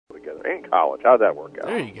and college. How'd that work out?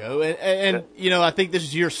 There you go. And you know, I think this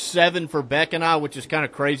is year 7 for Beck and I, which is kind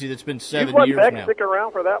of crazy. That's been 7 years Beck now. Stick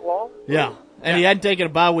around for that long? Yeah. And he hadn't taken a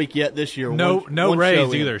bye week yet this year. No one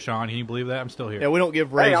raise either, Sean. Can you believe that? I'm still here. Yeah, we don't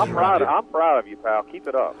give raises. Hey, I'm proud of you, pal. Keep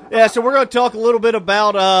it up. Yeah, so we're going to talk a little bit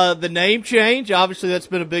about the name change. Obviously, that's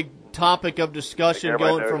been a big topic of discussion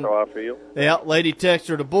going from how I feel. Lady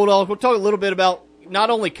Texter to Bulldogs. We'll talk a little bit about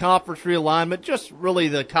not only conference realignment, just really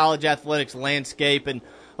the college athletics landscape and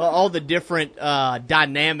all the different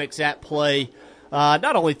dynamics at play.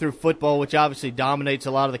 Not only through football, which obviously dominates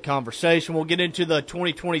a lot of the conversation. We'll get into the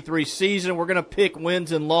 2023 season. We're going to pick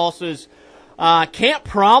wins and losses. Can't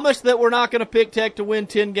promise that we're not going to pick Tech to win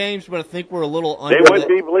 10 games, but I think we're a little under. They wouldn't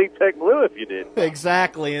be Bleed Tech Blue if you did.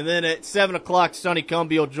 Exactly. And then at 7 o'clock, Sonny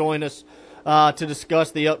Cumbie will join us to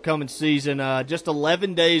discuss the upcoming season. Just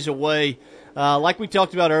 11 days away. Like we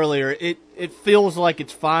talked about earlier, it feels like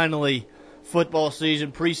it's finally football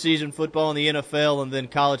season, preseason football in the NFL, and then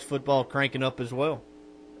college football cranking up as well.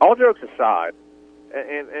 All jokes aside,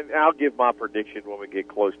 and I'll give my prediction when we get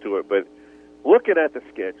close to it, but looking at the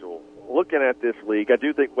schedule, looking at this league, I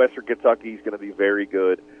do think Western Kentucky is going to be very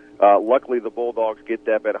good. Luckily, the Bulldogs get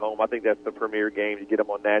that at home. I think that's the premier game to get them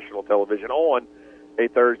on national television on a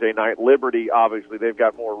Thursday night. Liberty, obviously, they've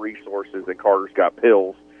got more resources than Carter's got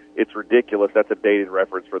pills. It's ridiculous. That's a dated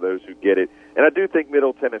reference for those who get it. And I do think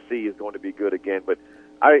Middle Tennessee is going to be good again. But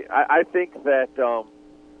I think that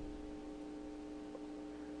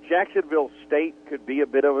Jacksonville State could be a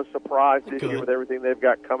bit of a surprise this year with everything they've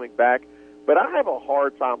got coming back. But I have a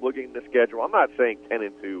hard time looking at the schedule. I'm not saying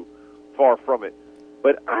 10-2, far from it.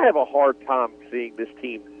 But I have a hard time seeing this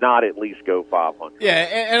team not at least go 500. Yeah,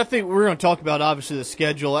 and I think we're going to talk about, obviously, the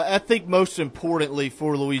schedule. I think most importantly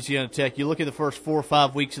for Louisiana Tech, you look at the first 4 or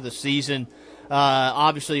 5 weeks of the season,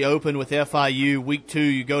 obviously open with FIU. Week 2,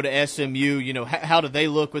 you go to SMU. You know, how do they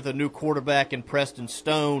look with a new quarterback in Preston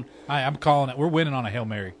Stone? I'm calling it. We're winning on a Hail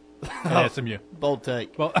Mary at SMU. Bold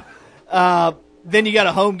take. Well, then you got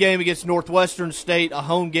a home game against Northwestern State, a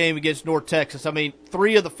home game against North Texas. I mean,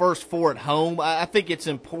 3 of the first 4 at home. I think it's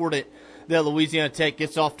important that Louisiana Tech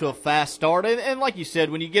gets off to a fast start. And like you said,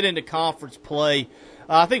 when you get into conference play,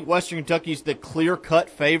 I think Western Kentucky's the clear-cut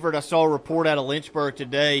favorite. I saw a report out of Lynchburg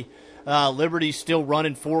today. Liberty's still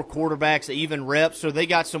running 4 quarterbacks, even reps, so they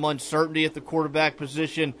got some uncertainty at the quarterback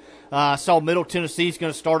position. I saw Middle Tennessee's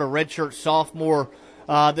going to start a redshirt sophomore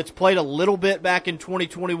that's played a little bit back in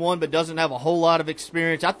 2021 but doesn't have a whole lot of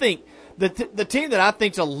experience. I think the team that I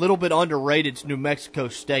think is a little bit underrated is New Mexico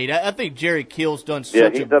State. I think Jerry Keel's done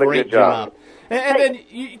such a great job. And then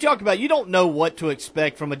you talk about you don't know what to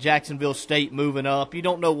expect from a Jacksonville State moving up. You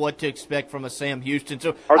don't know what to expect from a Sam Houston.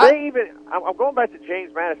 So they even – I'm going back to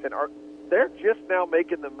James Madison. They're just now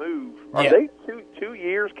making the move. Are they 2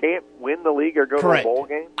 years can't win the league or go to a bowl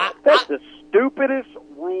game? That's the stupidest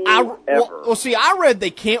rule ever. Well, see, I read they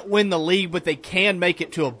can't win the league, but they can make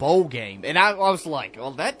it to a bowl game. And I was like,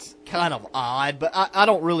 well, that's kind of odd, but I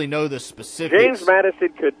don't really know the specifics. James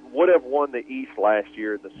Madison would have won the East last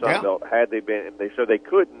year in the Sun Belt had they been. So they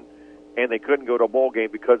couldn't. And they couldn't go to a bowl game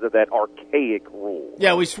because of that archaic rule.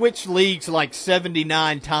 Yeah, we switched leagues like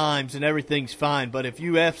 79 times and everything's fine. But if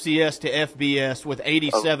you FCS to FBS with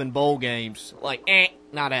 87 bowl games,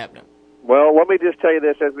 not happening. Well, let me just tell you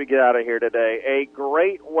this as we get out of here today. A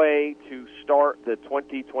great way to start the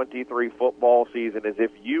 2023 football season is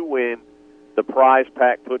if you win the prize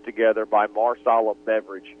pack put together by Marsala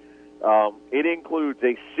Beverage. It includes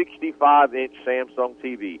a 65-inch Samsung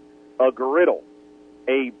TV, a griddle,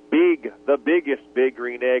 the biggest Big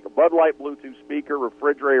Green Egg, Bud Light Bluetooth speaker,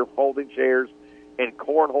 refrigerator, folding chairs, and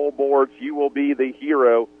cornhole boards. You will be the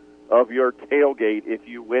hero of your tailgate if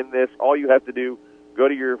you win this. All you have to do, go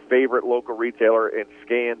to your favorite local retailer and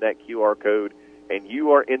scan that QR code, and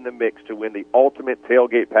you are in the mix to win the ultimate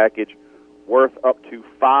tailgate package worth up to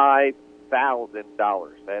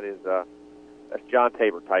 $5,000. That's John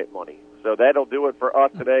Tabor type money. So that'll do it for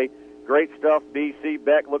us today. Great stuff, BC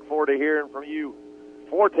Beck. Look forward to hearing from you.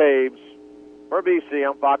 For Tabes, for BC,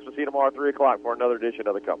 I'm Fox. We'll see you tomorrow at 3 o'clock for another edition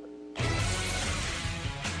of The Company.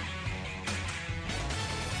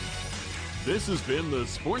 This has been The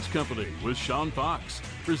Sports Company with Sean Fox,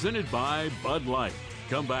 presented by Bud Light.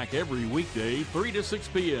 Come back every weekday, 3 to 6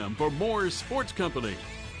 p.m. for more Sports Company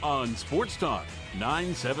on Sports Talk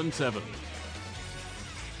 977.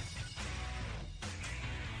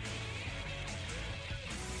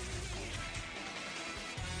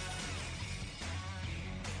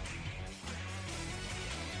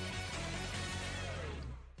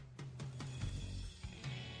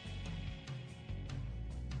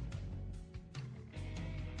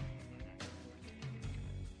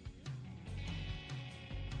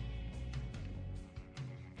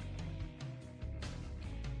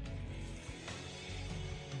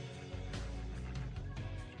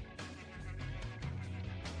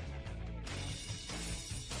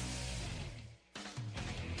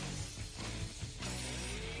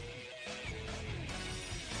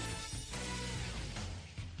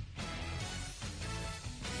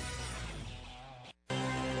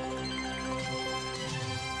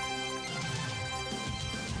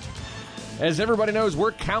 As everybody knows,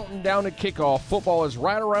 we're counting down to kickoff. Football is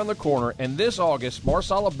right around the corner, and this August,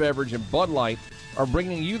 Marsala Beverage and Bud Light are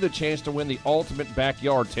bringing you the chance to win the ultimate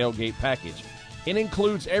backyard tailgate package. It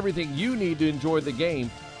includes everything you need to enjoy the game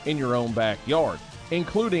in your own backyard,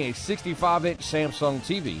 including a 65-inch Samsung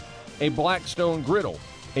TV, a Blackstone griddle,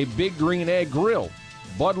 a Big Green Egg grill,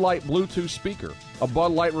 Bud Light Bluetooth speaker, a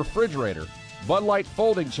Bud Light refrigerator, Bud Light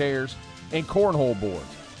folding chairs, and cornhole boards.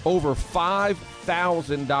 Over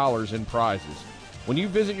 $5,000 in prizes. When you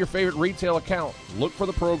visit your favorite retail account, look for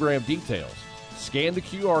the program details. Scan the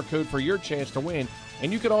QR code for your chance to win,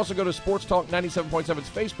 and you can also go to Sports Talk 97.7's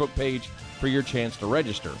Facebook page for your chance to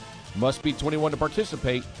register. Must be 21 to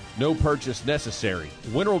participate. No purchase necessary.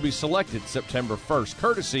 Winner will be selected September 1st,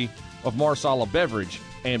 courtesy of Marsala Beverage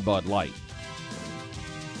and Bud Light.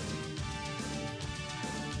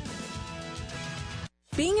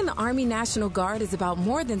 Being in the Army National Guard is about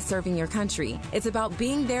more than serving your country. It's about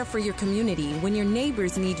being there for your community when your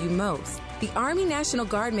neighbors need you most. The Army National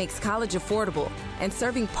Guard makes college affordable, and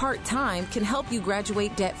serving part-time can help you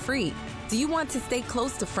graduate debt-free. Do you want to stay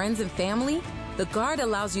close to friends and family? The Guard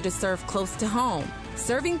allows you to serve close to home.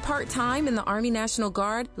 Serving part-time in the Army National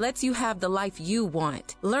Guard lets you have the life you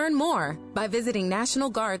want. Learn more by visiting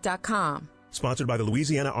NationalGuard.com. Sponsored by the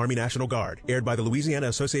Louisiana Army National Guard. Aired by the Louisiana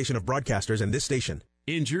Association of Broadcasters and this station.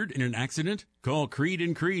 Injured in an accident? Call Creed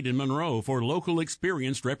and Creed in Monroe for local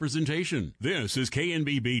experienced representation. This is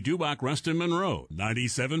KNBB Dubach Ruston Monroe,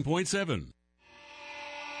 97.7.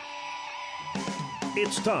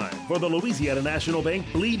 It's time for the Louisiana National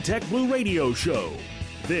Bank Bleed Tech Blue Radio Show.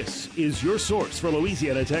 This is your source for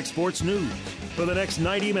Louisiana Tech sports news. For the next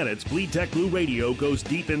 90 minutes, Bleed Tech Blue Radio goes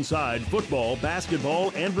deep inside football,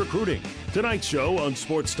 basketball, and recruiting. Tonight's show on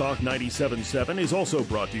Sports Talk 97.7 is also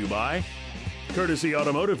brought to you by Courtesy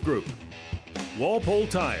Automotive Group, Walpole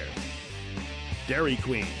Tire, Dairy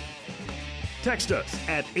Queen. Text us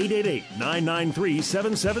at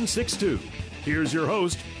 888-993-7762. Here's your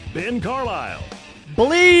host, Ben Carlisle.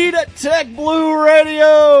 Bleed Tech Blue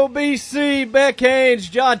Radio, BC Beck, Haynes,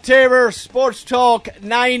 John Tabor, Sports Talk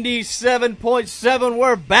 97.7.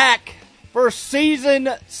 We're back for season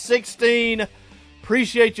 16.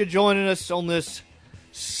 Appreciate you joining us on this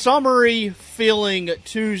summery feeling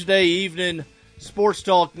Tuesday evening. Sports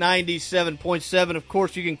Talk 97.7. Of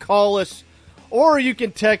course, you can call us or you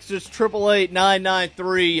can text us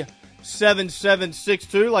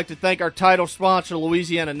 888-993-7762. I'd like to thank our title sponsor,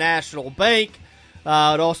 Louisiana National Bank.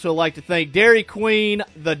 I'd also like to thank Dairy Queen,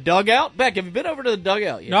 The Dugout. Beck, have you been over to The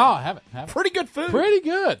Dugout yet? No, I haven't. Pretty good food. Pretty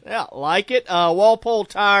good. Yeah, like it. Walpole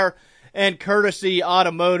Tire and Courtesy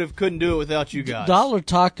Automotive. Couldn't do it without you guys. Dollar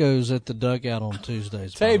tacos at The Dugout on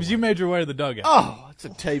Tuesdays. Tabes, you made your way to The Dugout. Oh, it's a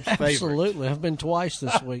Tabe's favorite. Absolutely. I've been twice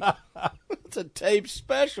this week. It's a Tabe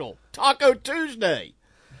special. Taco Tuesday.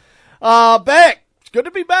 Beck, it's good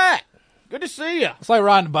to be back. Good to see you. It's like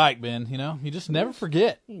riding a bike, Ben. You know, you just never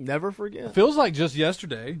forget. Never forget. Feels like just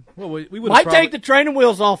yesterday. Well, we would might take the training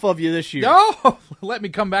wheels off of you this year. No, let me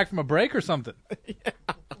come back from a break or something. Yeah.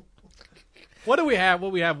 What do we have?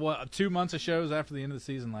 What 2 months of shows after the end of the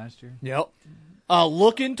season last year? Yep.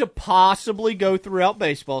 Looking to possibly go throughout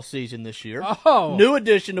baseball season this year. Oh, new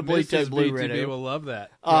addition to Bleed Tech Blue BTB Radio. Will love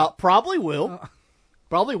that. Probably will.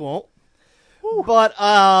 Probably won't. But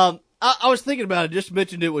I was thinking about it. Just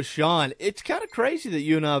mentioned it with Sean. It's kind of crazy that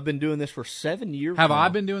you and I have been doing this for 7 years. Have now. I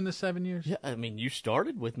been doing this 7 years? Yeah. I mean, you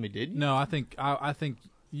started with me, didn't you? No, I think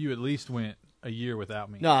you at least went a year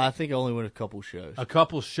without me. No, I think I only went a couple shows. A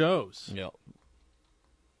couple shows. Yep.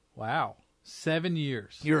 Wow. 7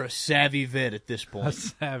 years. You're a savvy vet at this point. A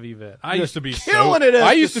savvy vet. I used to be so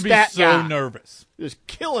nervous. Just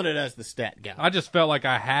killing it as the stat guy. I just felt like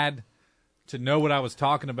I had to know what I was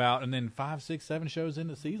talking about, and then 5, 6, 7 shows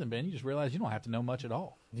into the season, Ben, you just realize you don't have to know much at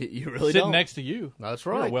all. You really Sitting don't. next to you. That's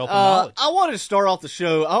You're right. a wealth of knowledge. I wanted to start off the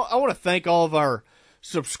show. I want to thank all of our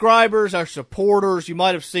subscribers, our supporters. You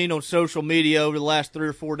might have seen on social media over the last 3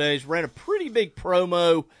 or 4 days, ran a pretty big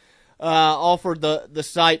promo, offered the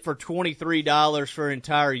site for $23 for an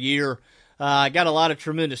entire year. I got a lot of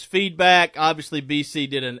tremendous feedback. Obviously, BC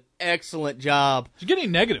did an excellent job. Did you get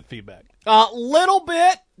any negative feedback? Little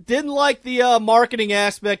bit. Didn't like the marketing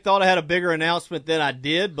aspect. Thought I had a bigger announcement than I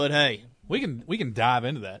did, but hey. We can dive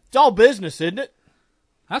into that. It's all business, isn't it?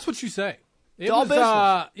 That's what you say. It's all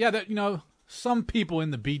business. Some people in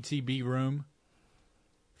the BTB room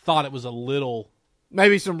thought it was a little.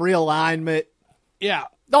 Maybe some realignment. Yeah.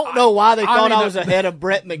 Don't know why they thought I was ahead of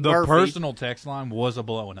Brett McMurphy. The personal text line was a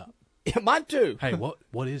blowing up. Yeah, mine too. Hey,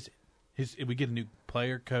 what is it? Did we get a new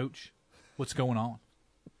player, coach? What's going on?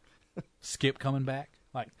 Skip coming back?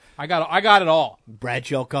 Like I got it all.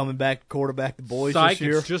 Bradshaw coming back to quarterback the boys Psych, this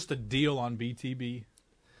year. it's just a deal on BTB.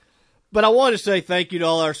 But I want to say thank you to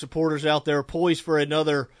all our supporters out there, poised for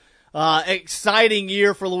another exciting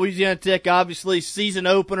year for Louisiana Tech. Obviously, season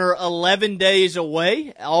opener 11 days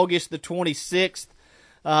away, August the 26th.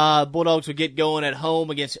 Bulldogs will get going at home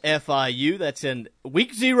against FIU. That's in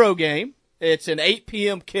week 0 game. It's an 8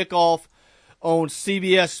 p.m. kickoff on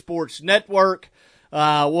CBS Sports Network.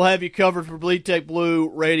 We'll have you covered for Bleed Tech Blue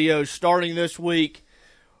Radio starting this week.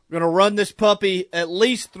 We're going to run this puppy at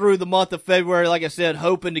least through the month of February, like I said,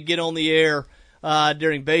 hoping to get on the air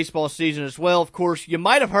during baseball season as well. Of course, you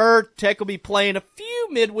might have heard Tech will be playing a few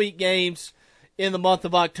midweek games in the month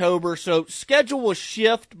of October, so schedule will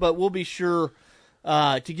shift, but we'll be sure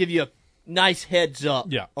to give you a nice heads up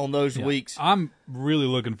on those weeks. I'm really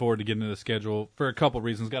looking forward to getting into the schedule for a couple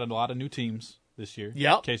reasons. Got a lot of new teams this year.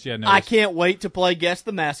 Yep. In case you hadn't noticed. I can't wait to play Guess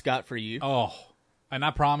the Mascot for you. Oh, and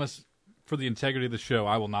I promise, for the integrity of the show,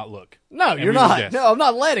 I will not look. No, you're not. No, I'm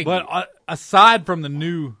not letting you. But aside from the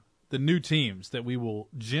new teams, that we will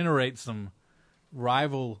generate some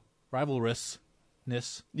rivalrousness.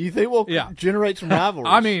 Do you think we'll generate some rivalries?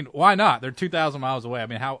 I mean, why not? They're 2,000 miles away. I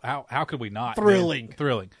mean, how could we not? Thrilling. Man,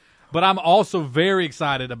 thrilling. But I'm also very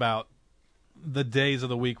excited about the days of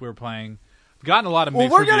the week we're playing. I've gotten a lot of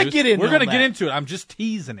mixed reviews. We're going to get into it. I'm just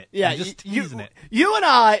teasing it. Yeah, I'm just teasing it. You and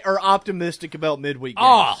I are optimistic about midweek games.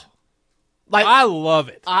 Oh, like, I love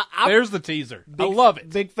it. There's the teaser. I love it.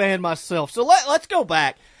 Big fan myself. So let's go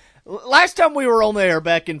back. Last time we were on the air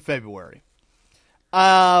back in February,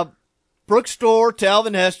 Brooke Storr,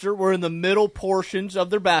 Talvin Hester were in the middle portions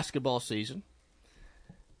of their basketball season.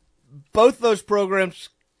 Both those programs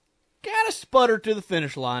kind of sputtered to the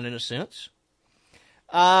finish line in a sense.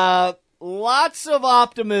 Lots of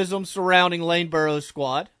optimism surrounding Lane Burroughs'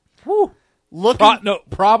 squad. Whew.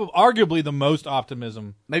 Arguably the most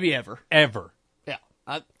optimism maybe ever. Yeah,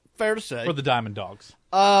 fair to say for the Diamond Dogs.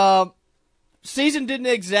 Season didn't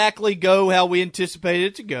exactly go how we anticipated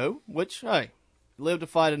it to go, which, hey, live to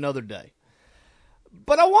fight another day.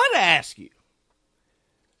 But I want to ask you.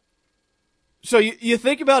 So you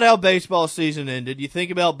think about how baseball season ended. You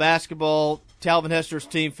think about basketball. Talvin Hester's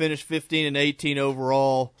team finished 15-18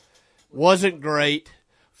 overall. Wasn't great.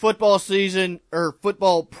 Football season or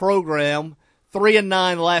football program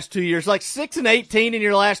 3-9 the last 2 years. Like 6-18 in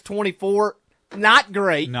your last 24. Not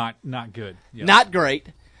great. Not good. Yes. Not great.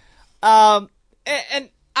 And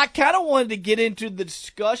I kind of wanted to get into the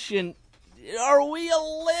discussion. Are we a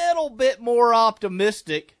little bit more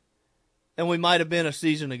optimistic than we might have been a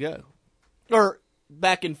season ago? Or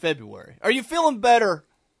back in February? Are you feeling better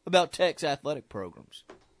about Tech's athletic programs?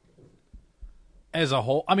 As a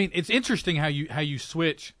whole, I mean, it's interesting how you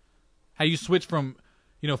switch from,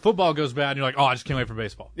 football goes bad and you're like, oh, I just can't wait for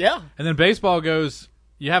baseball. Yeah. And then baseball goes,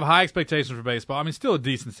 you have high expectations for baseball. I mean, still a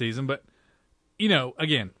decent season, but,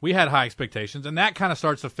 again, we had high expectations, and that kind of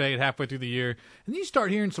starts to fade halfway through the year. And then you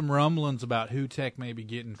start hearing some rumblings about who Tech may be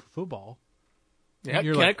getting for football. Yeah,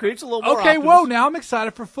 it creates a little more okay, optimism. whoa, now I'm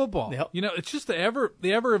excited for football. Yep. It's just the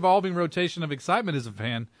ever-evolving rotation of excitement as a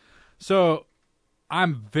fan. So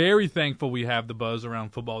I'm very thankful we have the buzz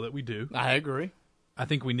around football that we do. I agree. I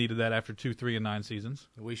think we needed that after 2, 3, and 9 seasons.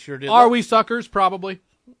 We sure did. Are we suckers? Probably.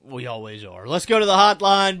 We always are. Let's go to the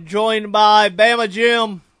hotline, joined by Bama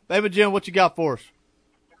Jim. Bama Jim, what you got for us?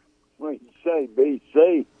 What you say,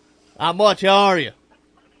 BC? Not much. How are you?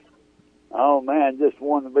 Oh, man, just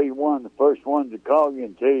wanted to be one of the first ones to call you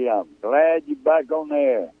and tell you I'm glad you're back on the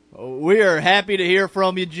air. We are happy to hear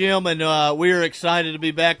from you, Jim, and we are excited to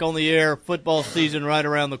be back on the air. Football season right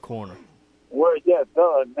around the corner. Where's that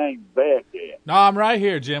fella named Beck at? No, I'm right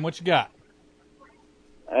here, Jim. What you got?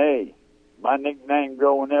 Hey, my nickname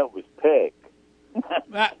growing up was Peck.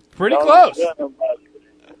 Pretty close.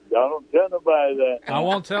 Y'all don't tell nobody that. I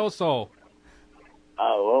won't tell a soul.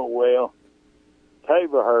 Oh, well.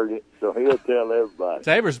 Tabor heard it, so he'll tell everybody.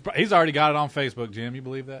 He's already got it on Facebook, Jim. You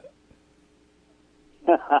believe that?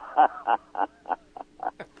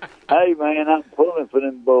 Hey, man, I'm pulling for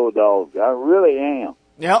them Bulldogs. I really am.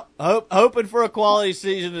 Yep, hoping for a quality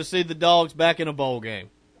season to see the Dogs back in a bowl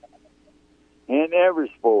game. In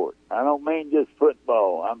every sport. I don't mean just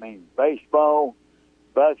football. I mean baseball,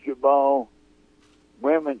 basketball,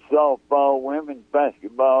 women's softball, women's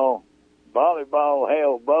basketball, volleyball,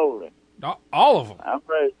 hell, bowling. All of them. I'm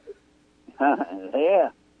ready. Yeah.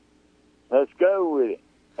 Let's go with it.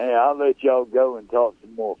 Hey, I'll let y'all go and talk to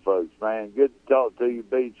more folks, man. Good to talk to you,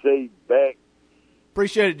 BC Beck.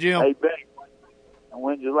 Appreciate it, Jim. Hey, Beck,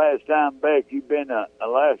 when's the last time, Beck, you've been to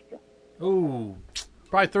Alaska? Ooh,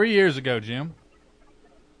 probably 3 years ago, Jim.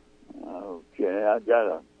 Okay, I got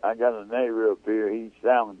a I got a neighbor up here. He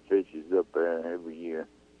salmon fishes up there every year.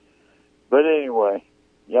 But anyway,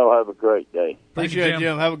 y'all have a great day. Appreciate it,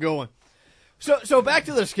 Jim. Have a good one. So back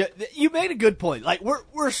to this. You made a good point. Like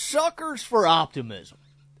we're suckers for optimism,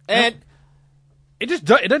 and it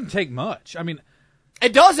doesn't take much. I mean,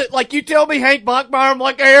 it doesn't. Like you tell me, Hank Bachmeyer, I'm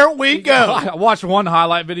like, here we go. I watched one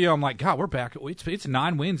highlight video. I'm like, God, we're back. It's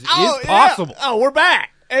 9 wins. It's possible. Oh, we're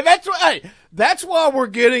back, and that's why we're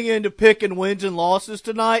getting into picking wins and losses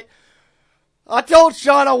tonight. I told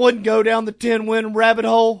Sean I wouldn't go down the 10-win rabbit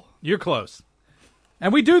hole. You're close.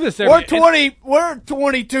 And we do this We're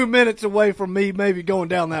 22 minutes away from me maybe going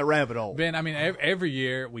down that rabbit hole. Ben, I mean, every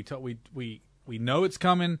year we know it's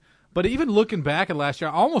coming, but even looking back at last year,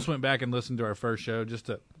 I almost went back and listened to our first show just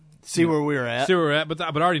to see where we were at. See where we're at, but I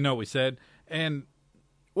already know what we said. And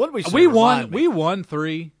what did we say? We won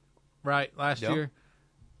 3, right, last year.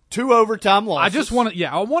 2 overtime losses. I just want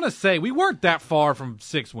to say we weren't that far from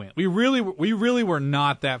 6 wins. We really were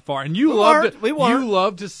not that far. And you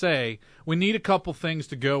love to say we need a couple things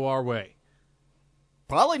to go our way.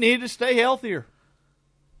 Probably needed to stay healthier.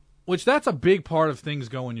 Which that's a big part of things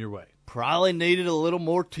going your way. Probably needed a little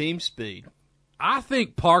more team speed. I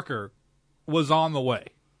think Parker was on the way.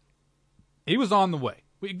 He was on the way.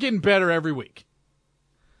 We're getting better every week.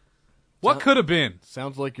 What could have been?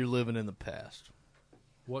 Sounds like you're living in the past.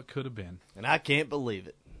 What could have been? And I can't believe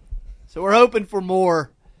it. So we're hoping for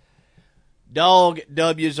more dog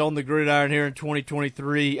W's on the gridiron here in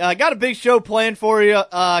 2023. Got a big show planned for you.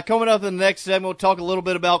 Coming up in the next segment, we'll talk a little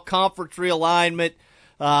bit about conference realignment,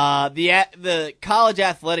 the college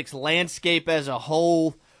athletics landscape as a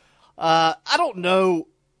whole. I don't know,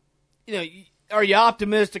 are you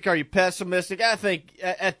optimistic? Are you pessimistic? I think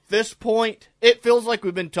at this point, it feels like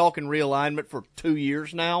we've been talking realignment for 2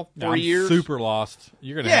 years now, 3 years. Super lost.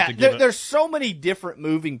 You're going to have to give there's so many different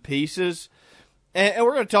moving pieces. And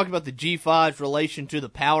we're going to talk about the G5's relation to the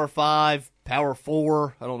Power 5, Power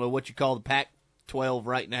 4. I don't know what you call the Pac-12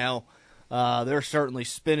 right now. They're certainly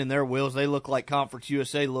spinning their wheels. They look like Conference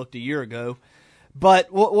USA looked a year ago.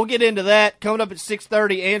 But we'll get into that. Coming up at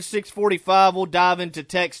 6:30 and 6:45, we'll dive into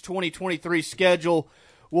Tech's 2023 schedule.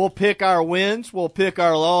 We'll pick our wins. We'll pick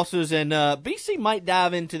our losses. And BC might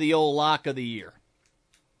dive into the old lock of the year.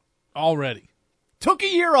 Already. Took a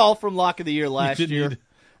year off from lock of the year last year.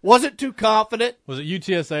 Wasn't too confident. Was it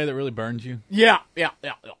UTSA that really burned you? Yeah.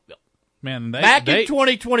 Man, back in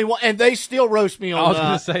 2021, and they still roast me on. I was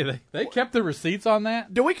going to say they kept the receipts on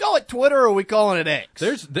that. Do we call it Twitter or are we calling it X?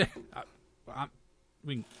 It's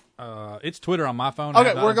Twitter on my phone.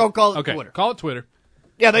 Okay, we're going to call it Twitter. Call it Twitter.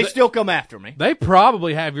 Yeah, they still come after me. They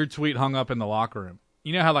probably have your tweet hung up in the locker room.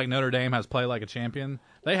 You know how like Notre Dame has Play Like a Champion?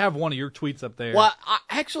 They have one of your tweets up there. Well, I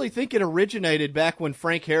actually think it originated back when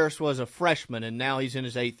Frank Harris was a freshman, and now he's in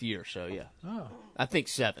his 8th year. So, yeah. Oh. I think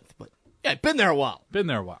 7th. But, yeah, been there a while.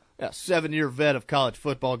 Yeah, 7-year vet of college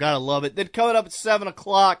football. Gotta love it. Then coming up at 7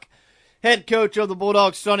 o'clock, head coach of the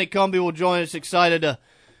Bulldogs, Sonny Cumbie, will join us. Excited to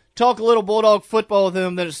talk a little Bulldog football with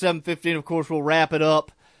him. Then at 7:15, of course, we'll wrap it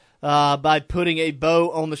up by putting a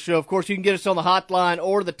bow on the show. Of course, you can get us on the hotline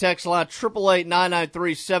or the text line,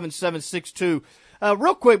 888-993-7762.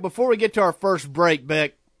 Real quick, before we get to our first break,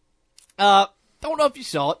 Beck, don't know if you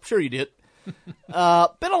saw it. Sure you did. Been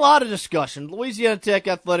a lot of discussion. Louisiana Tech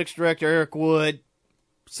Athletics Director Eric Wood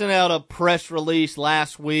sent out a press release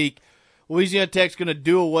last week. Louisiana Tech's going to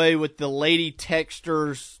do away with the Lady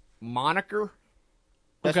Techsters moniker.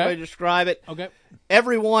 That's the way to describe it. Okay.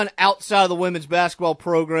 Everyone outside of the women's basketball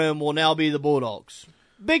program will now be the Bulldogs.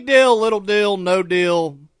 Big deal, little deal, no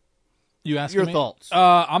deal. You ask your me? Thoughts.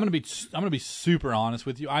 I'm gonna be super honest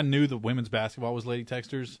with you. I knew the women's basketball was Lady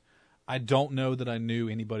Techsters. I don't know that I knew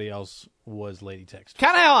anybody else was Lady Techsters.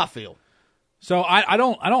 Kind of how I feel. So I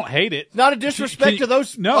don't hate it. Not a disrespect to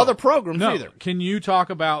those other programs either. Can you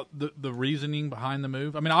talk about the reasoning behind the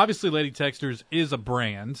move? I mean, obviously, Lady Techsters is a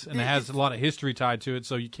brand and it has a lot of history tied to it,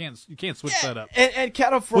 so you can't switch that up. And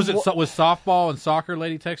kind of from was softball and soccer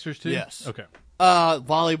Lady Techsters too? Yes. Okay.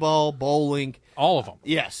 Volleyball, bowling, all of them.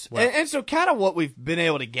 Yes. Wow. And so kind of what we've been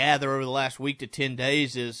able to gather over the last week to 10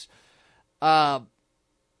 days is,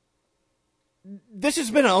 this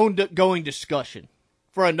has been an ongoing discussion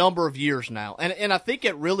for a number of years now. And I think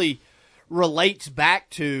it really relates back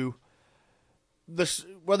to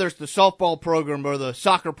whether it's the softball program or the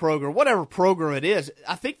soccer program, whatever program it is.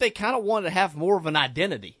 I think they kind of wanted to have more of an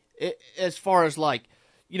identity as far as like,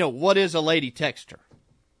 what is a Lady Techster?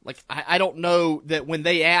 Like, I don't know that when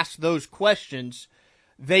they asked those questions,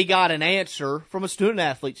 they got an answer from a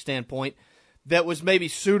student-athlete standpoint that was maybe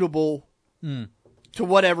suitable to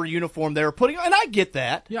whatever uniform they were putting on. And I get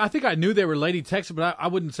that. Yeah, I think I knew they were Lady Texas, but I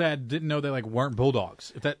wouldn't say I didn't know they weren't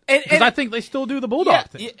Bulldogs. Because I think they still do the Bulldog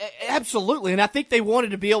thing. Yeah, absolutely. And I think they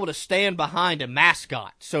wanted to be able to stand behind a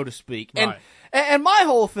mascot, so to speak. Right. And my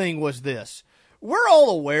whole thing was this. We're all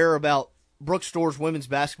aware about Brooks Store's women's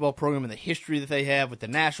basketball program and the history that they have with the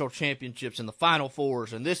national championships and the Final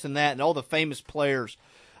Fours and this and that and all the famous players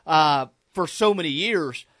for so many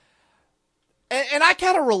years. And I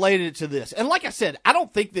kind of related it to this. And like I said, I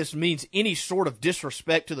don't think this means any sort of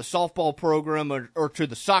disrespect to the softball program or to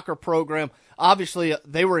the soccer program. Obviously,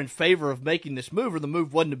 they were in favor of making this move, or the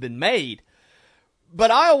move wouldn't have been made.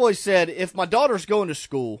 But I always said, if my daughter's going to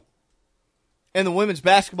school and the women's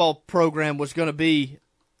basketball program was going to be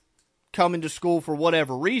coming to school for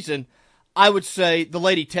whatever reason, I would say the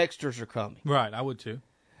Lady Texters are coming. Right, I would too.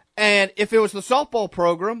 And if it was the softball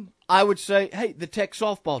program, I would say, hey, the Tech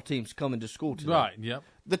softball team's coming to school today. Right, yep.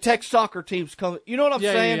 The Tech soccer team's coming. You know what I'm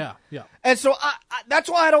saying? Yeah. And so that's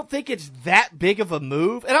why I don't think it's that big of a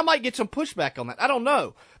move. And I might get some pushback on that. I don't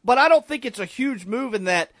know. But I don't think it's a huge move in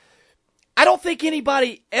that I don't think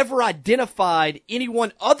anybody ever identified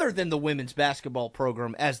anyone other than the women's basketball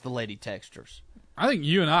program as the Lady Texters. I think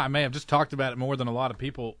you and I may have just talked about it more than a lot of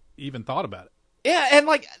people even thought about it. Yeah, and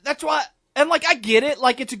that's why. And, I get it.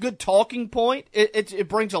 It's a good talking point. It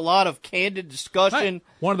brings a lot of candid discussion.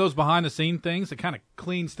 Right. One of those behind-the-scene things that kind of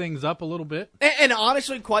cleans things up a little bit. And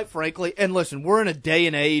honestly, quite frankly, and listen, we're in a day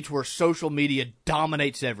and age where social media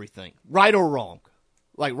dominates everything, right or wrong.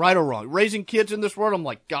 Right or wrong. Raising kids in this world, I'm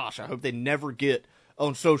like, gosh, I hope they never get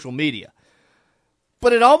on social media.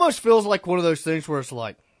 But it almost feels like one of those things where it's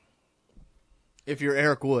like, if you're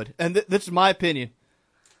Eric Wood, and this is my opinion,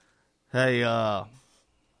 hey,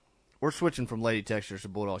 we're switching from Lady Texters to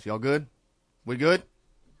Bulldogs. Y'all good? We good?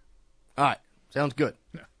 All right. Sounds good.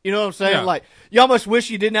 Yeah. You know what I'm saying? Yeah. You almost wish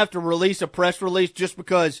you didn't have to release a press release just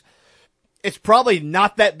because it's probably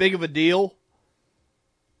not that big of a deal.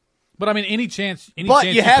 But, I mean, any chance you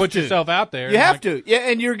put yourself out there. You have to. Yeah,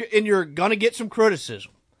 and you're going to get some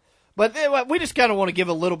criticism. But we just kind of want to give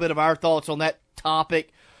a little bit of our thoughts on that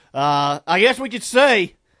topic. I guess we could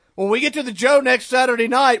say, when we get to the Joe next Saturday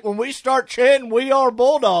night, when we start chanting, "We are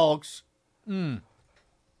Bulldogs,"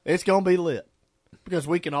 it's going to be lit because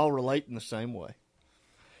we can all relate in the same way.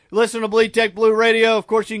 Listen to Bleed Tech Blue Radio. Of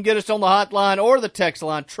course, you can get us on the hotline or the text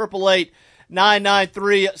line,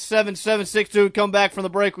 888-993-7762. Come back from the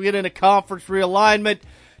break. We get into conference realignment.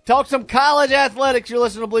 Talk some college athletics. You're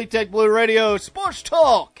listening to Bleed Tech Blue Radio. Sports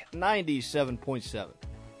Talk 97.7.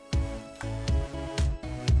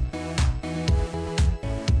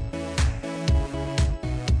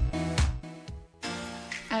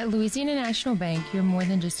 At Louisiana National Bank, you're more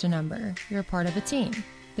than just a number. You're a part of a team.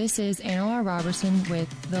 This is Anna Laura Robertson with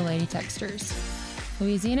the Lady Texters.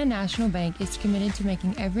 Louisiana National Bank is committed to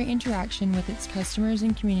making every interaction with its customers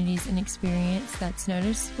and communities an experience that's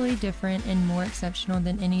noticeably different and more exceptional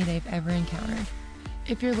than any they've ever encountered.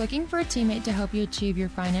 If you're looking for a teammate to help you achieve your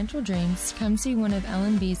financial dreams, come see one of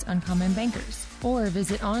LNB's Uncommon Bankers or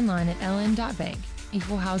visit online at ln.bank.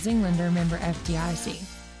 Equal Housing Lender, member FDIC.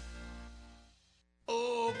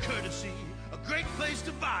 Oh, Courtesy, a great place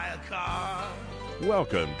to buy a car.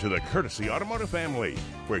 Welcome to the Courtesy Automotive family,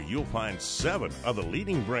 where you'll find 7 of the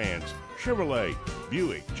leading brands: Chevrolet,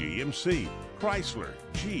 Buick, GMC, Chrysler,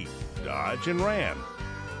 Jeep, Dodge, and Ram.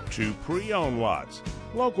 2 pre-owned lots,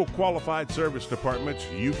 local qualified service departments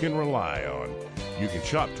you can rely on. You can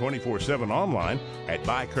shop 24/7 online at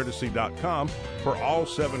buycourtesy.com for all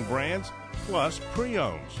 7 brands, plus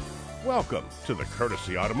pre-owns. Welcome to the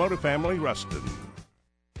Courtesy Automotive family, Ruston.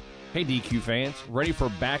 Hey DQ fans, ready for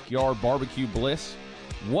backyard barbecue bliss?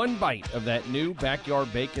 One bite of that new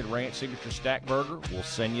Backyard Bacon Ranch Signature Stack Burger will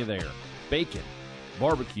send you there. Bacon,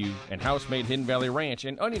 barbecue, and house-made Hidden Valley Ranch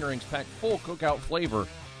and onion rings pack full cookout flavor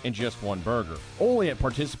in just one burger. Only at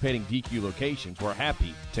participating DQ locations where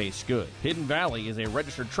happy tastes good. Hidden Valley is a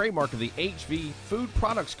registered trademark of the HV Food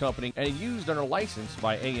Products Company and used under license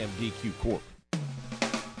by AMDQ Corp.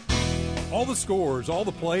 All the scores, all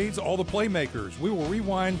the plays, all the playmakers. We will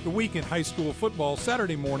rewind the week in high school football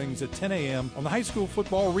Saturday mornings at 10 a.m. on the High School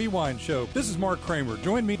Football Rewind Show. This is Mark Kramer.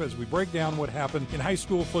 Join me as we break down what happened in high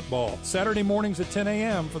school football. Saturday mornings at 10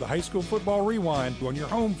 a.m. for the High School Football Rewind on your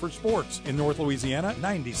home for sports in North Louisiana,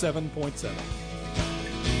 97.7.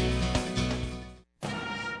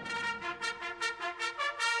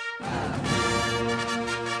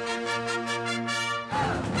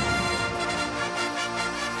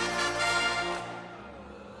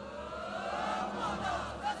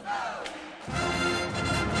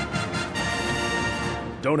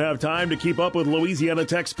 Don't have time to keep up with Louisiana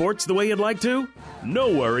Tech sports the way you'd like to?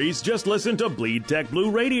 No worries, just listen to Bleed Tech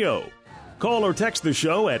Blue Radio. Call or text the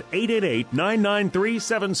show at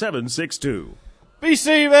 888-993-7762.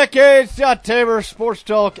 BC Beck, it's Scott Tabor, Sports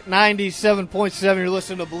Talk 97.7. You're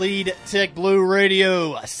listening to Bleed Tech Blue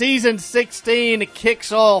Radio. Season 16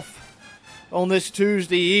 kicks off on this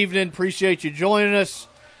Tuesday evening. Appreciate you joining us.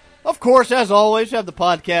 Of course, as always, we have the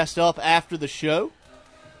podcast up after the show.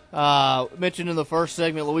 Mentioned in the first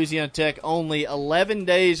segment, Louisiana Tech only 11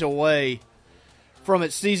 days away from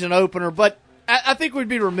its season opener, but I think we'd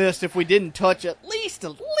be remiss if we didn't touch at least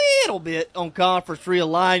a little bit on conference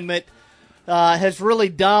realignment. Has really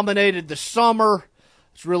dominated the summer.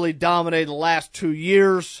 It's really dominated the last 2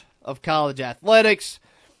 years of college athletics.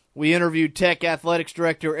 We interviewed Tech Athletics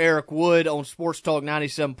Director Eric Wood on Sports Talk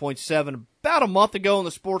 97.7 about a month ago in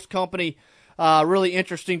the Sports Company. Really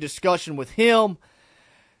interesting discussion with him.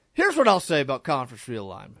 Here's what I'll say about conference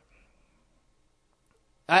realignment.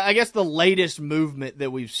 I guess the latest movement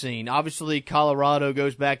that we've seen, obviously Colorado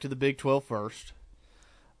goes back to the Big 12 first.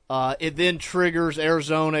 It then triggers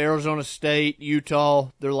Arizona, Arizona State,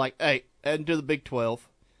 Utah. They're like, hey, heading to the Big 12.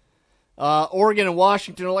 Oregon and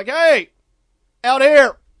Washington are like, hey, out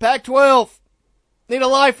here, Pac-12, need a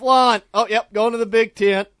lifeline. Oh, yep, going to the Big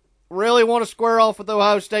 10. Really want to square off with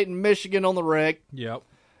Ohio State and Michigan on the reg. Yep.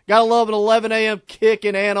 Gotta love an 11 a.m. kick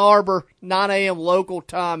in Ann Arbor, 9 a.m. local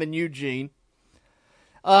time in Eugene.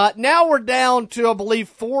 Now we're down to, I believe,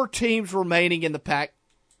 4 teams remaining in the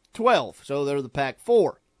Pac-12. So they're the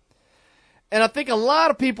Pac-4. And I think a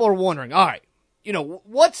lot of people are wondering, all right,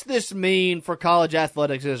 what's this mean for college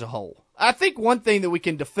athletics as a whole? I think one thing that we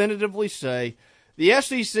can definitively say, the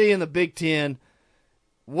SEC and the Big Ten,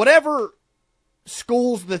 whatever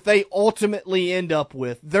schools that they ultimately end up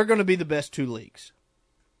with, they're going to be the best 2 leagues.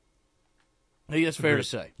 I think that's fair to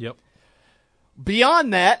say. Yep.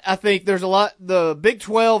 Beyond that, I think there's a lot. The Big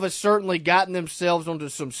 12 has certainly gotten themselves onto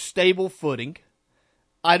some stable footing.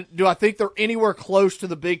 Do I think they're anywhere close to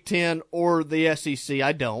the Big 10 or the SEC?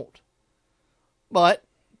 I don't. But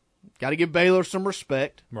got to give Baylor some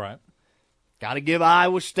respect. Right. Got to give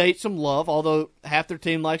Iowa State some love, although half their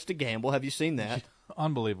team likes to gamble. Have you seen that?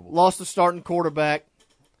 Unbelievable. Lost the starting quarterback.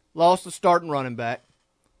 Lost the starting running back.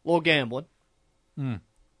 A little gambling.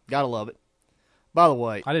 Got to love it. By the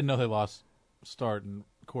way, I didn't know they lost starting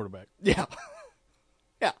quarterback. Yeah.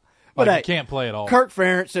 Yeah. But he can't play at all. Kirk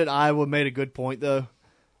Ferentz said Iowa made a good point, though.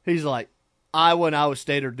 He's like, Iowa and Iowa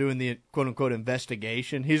State are doing the quote-unquote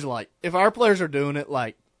investigation. He's like, if our players are doing it,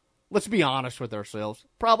 like, let's be honest with ourselves.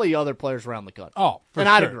 Probably other players around the country. Oh, for and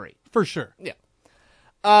sure. I'd agree. For sure. Yeah.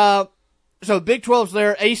 So Big 12's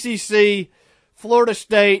there. ACC, Florida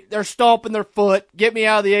State, they're stomping their foot. Get me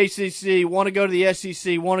out of the ACC. Want to go to the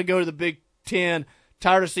SEC. Want to go to the Big 10.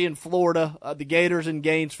 Tired of seeing Florida. The Gators in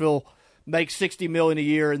Gainesville make $60 million a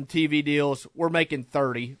year in TV deals. We're making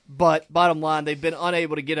 $30. But bottom line, they've been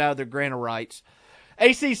unable to get out of their grant of rights.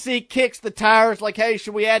 ACC kicks the tires like, hey,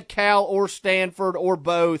 should we add Cal or Stanford or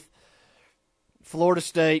both? Florida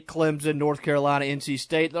State, Clemson, North Carolina, NC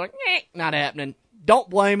State. They're like, not happening. Don't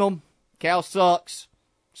blame them. Cal sucks.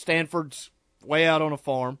 Stanford's way out on a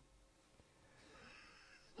farm.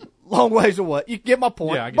 Long ways away. You get my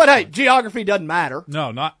point. Yeah, but hey, geography doesn't matter.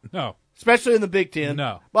 No. Especially in the Big Ten.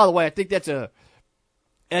 No. By the way, I think that's a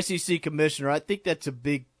SEC commissioner. I think that's a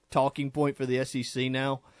big talking point for the SEC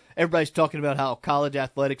now. Everybody's talking about how college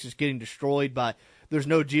athletics is getting destroyed by there's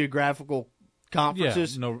no geographical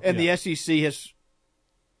conferences, the SEC has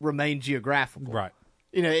remained geographical. Right.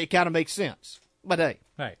 It kind of makes sense. But hey,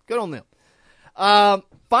 good on them.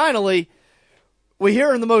 Finally, we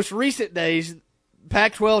hear in the most recent days,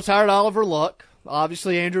 Pac-12's hired Oliver Luck,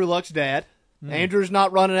 obviously Andrew Luck's dad. Andrew's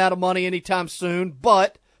not running out of money anytime soon,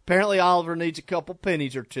 but apparently Oliver needs a couple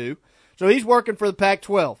pennies or two. So he's working for the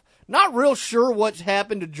Pac-12. Not real sure what's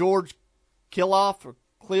happened to George Kliavkoff,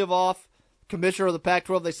 commissioner of the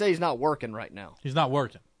Pac-12. They say he's not working right now. He's not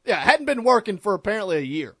working. Yeah, hadn't been working for apparently a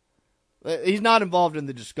year. He's not involved in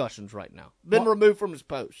the discussions right now. Been removed from his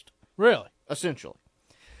post. Really? Essentially.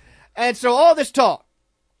 And so all this talk.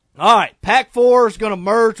 All right, Pac-4 is going to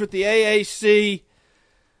merge with the AAC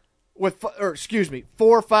with,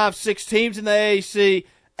 4, 5, 6 teams in the AAC.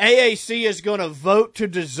 AAC is going to vote to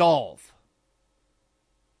dissolve.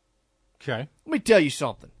 Okay. Let me tell you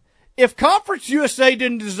something. If Conference USA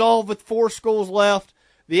didn't dissolve with 4 schools left,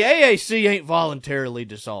 the AAC ain't voluntarily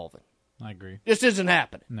dissolving. I agree. Just isn't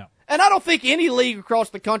happening. No. And I don't think any league across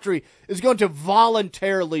the country is going to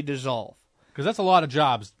voluntarily dissolve. Because that's a lot of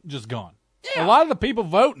jobs just gone. Yeah. A lot of the people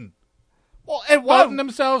voting. Well, and voting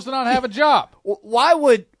themselves to not have a job. Why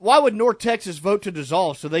would North Texas vote to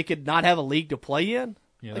dissolve so they could not have a league to play in?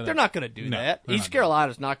 Yeah, Like, they're not going to do that. East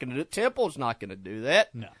Carolina's not going to do it. Temple's not going to do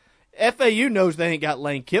that. No. FAU knows they ain't got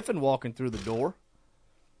Lane Kiffin walking through the door.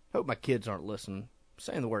 Hope my kids aren't listening. I'm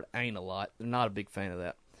saying the word ain't a lot. They're not a big fan of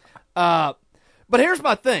that. But here's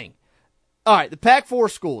my thing. All right, the Pac-4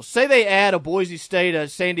 schools. Say they add a Boise State, a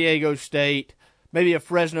San Diego State, maybe a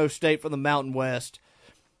Fresno State from the Mountain West.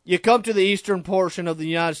 You come to the eastern portion of the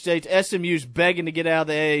United States. SMU's begging to get out of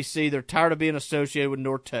the AAC. They're tired of being associated with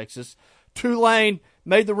North Texas. Tulane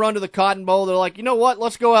made the run to the Cotton Bowl. They're like, you know what?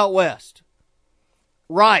 Let's go out west.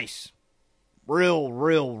 Rice,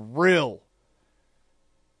 real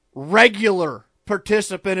regular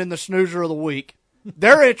participant in the snoozer of the week.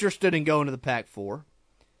 They're interested in going to the Pac-4.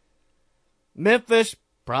 Memphis,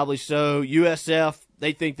 probably so. USF,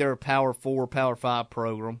 they think they're a Power 4, Power 5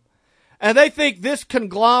 program. And they think this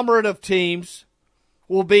conglomerate of teams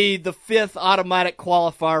will be the fifth automatic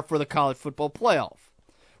qualifier for the college football playoff,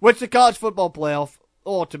 which the college football playoff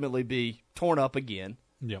will ultimately be torn up again.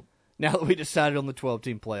 Yep. Now that we decided on the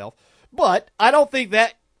 12-team playoff. But I don't think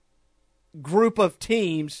that group of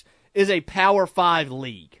teams is a Power 5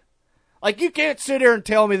 league. Like, you can't sit here and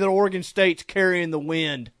tell me that Oregon State's carrying the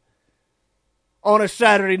wind on a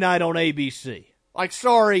Saturday night on ABC. Like,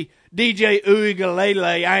 sorry, DJ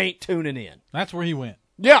Uigalele, I ain't tuning in. That's where he went.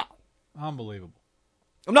 Yeah. Unbelievable.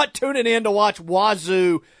 I'm not tuning in to watch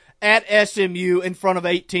Wazoo at SMU in front of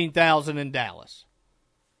 18,000 in Dallas.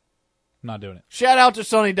 Not doing it. Shout out to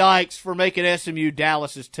Sonny Dykes for making SMU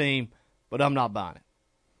Dallas's team, but I'm not buying it.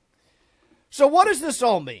 So what does this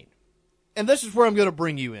all mean? And this is where I'm going to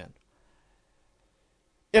bring you in.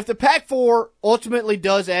 If the Pac-4 ultimately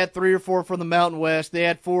does add 3 or 4 from the Mountain West, they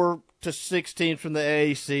add 4 to 6 teams from the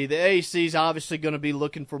AAC. The AAC is obviously going to be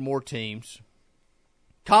looking for more teams.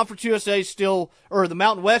 Conference USA the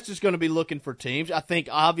Mountain West is going to be looking for teams. I think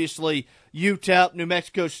obviously UTEP, New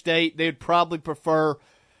Mexico State, they'd probably prefer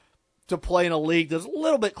to play in a league that's a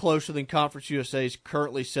little bit closer than Conference USA is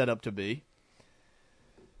currently set up to be.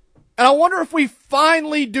 And I wonder if we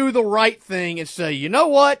finally do the right thing and say, you know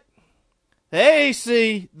what? The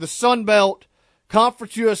AAC, the Sun Belt,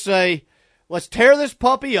 Conference USA, let's tear this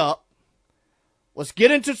puppy up. Let's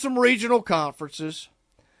get into some regional conferences.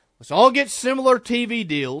 Let's all get similar TV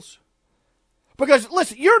deals. Because,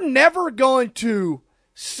 listen, you're never going to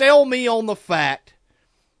sell me on the fact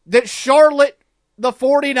that Charlotte, the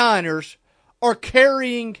 49ers, are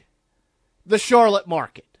carrying the Charlotte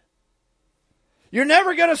market. You're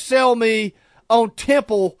never going to sell me on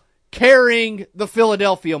Temple carrying the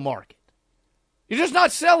Philadelphia market. You're just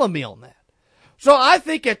not selling me on that. So I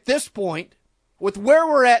think at this point, with where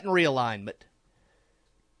we're at in realignment,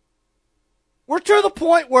 we're to the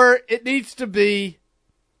point where it needs to be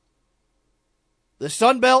the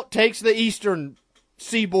Sun Belt takes the Eastern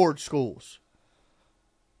Seaboard schools.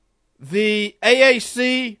 The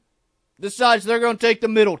AAC decides they're going to take the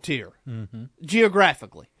middle tier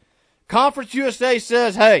geographically. Conference USA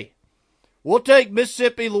says, hey, we'll take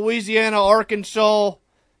Mississippi, Louisiana, Arkansas,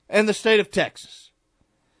 and the state of Texas.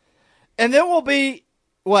 And then we'll be,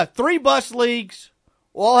 3 bus leagues.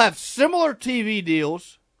 We'll all have similar TV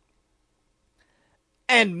deals.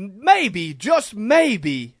 And maybe, just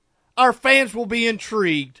maybe, our fans will be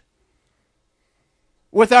intrigued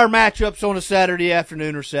with our matchups on a Saturday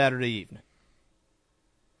afternoon or Saturday evening.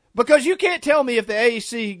 Because you can't tell me if the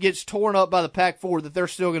AAC gets torn up by the Pac-4 that they're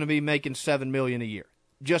still going to be making $7 million a year.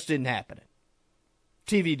 Just isn't happening.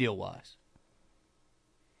 TV deal-wise.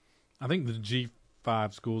 I think the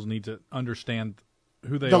G5 schools need to understand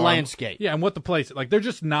who they are. The landscape. Yeah, and what the place is. Like, they're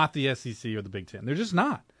just not the SEC or the Big Ten. They're just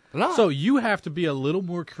not. No. So you have to be a little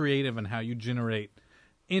more creative in how you generate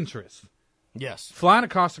interest. Yes. Flying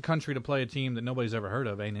across the country to play a team that nobody's ever heard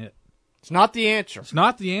of ain't it. It's not the answer. It's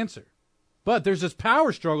not the answer. But there's this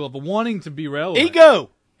power struggle of wanting to be relevant. Ego.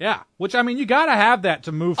 Yeah. Which, I mean, you got to have that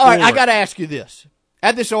to move All forward. right, I got to ask you this. I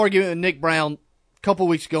had this argument with Nick Brown a couple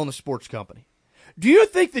weeks ago in the Sports Company. Do you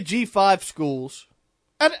think the G5 schools,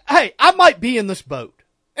 and hey, I might be in this boat.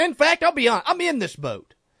 In fact, I'll be honest, I'm in this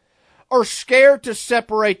boat. Are scared to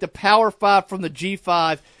separate the Power 5 from the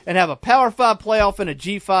G5 and have a Power 5 playoff and a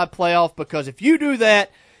G5 playoff because if you do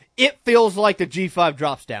that, it feels like the G5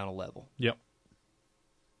 drops down a level. Yep.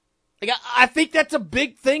 Like, I think that's a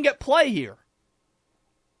big thing at play here.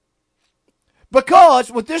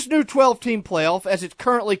 Because with this new 12-team playoff, as it's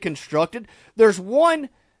currently constructed, there's one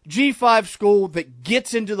G5 school that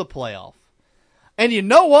gets into the playoff. And you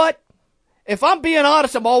know what? If I'm being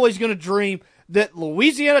honest, I'm always going to dream that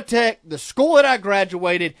Louisiana Tech, the school that I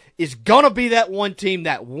graduated, is going to be that one team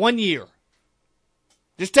that 1 year.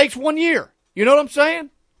 Just takes 1 year. You know what I'm saying?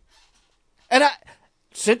 And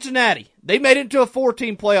Cincinnati, they made it into a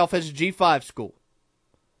 4-team playoff as a G5 school.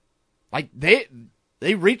 Like,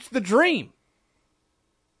 they reached the dream.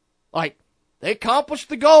 Like, they accomplished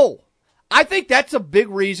the goal. I think that's a big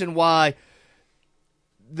reason why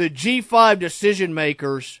the G5 decision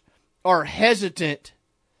makers are hesitant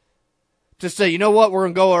to say, you know what, we're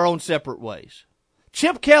going to go our own separate ways.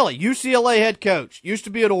 Chip Kelly, UCLA head coach, used to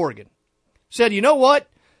be at Oregon, said, you know what,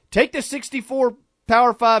 take the 64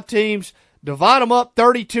 Power 5 teams, divide them up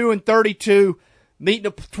 32 and 32, meet in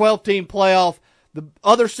a 12-team playoff. The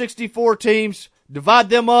other 64 teams, divide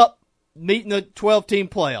them up, meet in the 12-team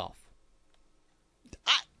playoff.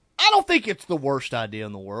 I don't think it's the worst idea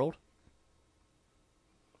in the world.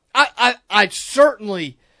 I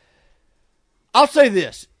certainly, I'll say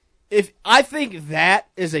this. If I think that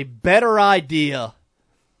is a better idea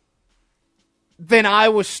than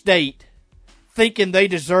Iowa State thinking they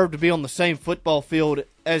deserve to be on the same football field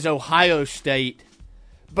as Ohio State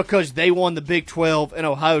because they won the Big 12 and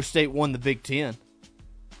Ohio State won the Big 10.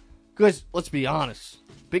 Because, let's be honest,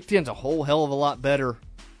 Big 10's a whole hell of a lot better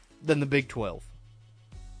than the Big 12.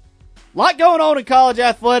 A lot going on in college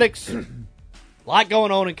athletics.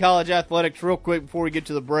 Real quick before we get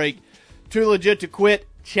to the break. Too Legit to Quit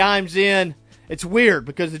chimes in. It's weird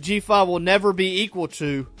because the G5 will never be equal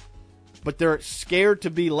to, but they're scared to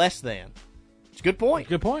be less than. It's a good point.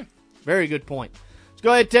 Good point. Very good point. Let's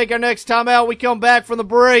go ahead and take our next time out. We come back from the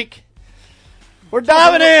break. We're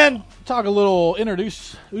diving in. Talk a little,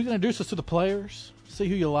 introduce us to the players. See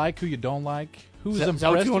who you like, who you don't like. Who's impressed. Is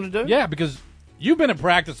that what you want to do? Yeah, because you've been in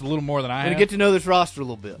practice a little more than I have. Get to know this roster a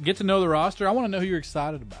little bit. Get to know the roster. I want to know who you're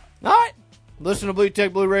excited about. All right. Listen to Blue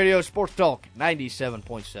Tech Blue Radio Sports Talk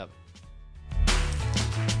 97.7.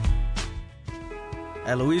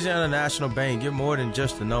 At Louisiana National Bank, you're more than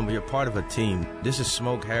just a number. You're part of a team. This is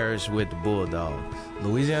Smoke Harris with the Bulldogs.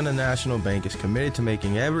 Louisiana National Bank is committed to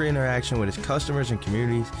making every interaction with its customers and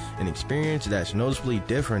communities an experience that's noticeably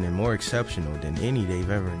different and more exceptional than any they've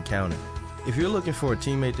ever encountered. If you're looking for a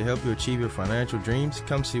teammate to help you achieve your financial dreams,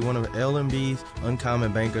 come see one of LNB's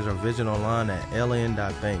Uncommon Bankers or visit online at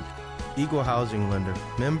ln.bank. Equal housing lender.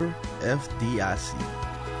 Member FDIC.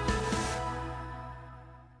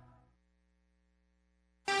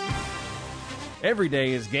 Every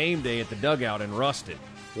day is game day at the Dugout in Ruston.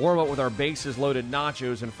 Warm up with our bases-loaded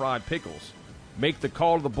nachos and fried pickles. Make the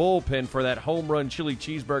call to the bullpen for that home run chili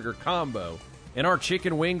cheeseburger combo. And our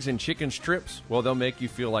chicken wings and chicken strips, well, they'll make you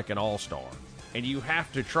feel like an all-star. And you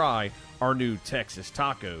have to try our new Texas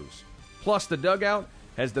tacos. Plus, the Dugout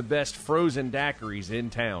has the best frozen daiquiris in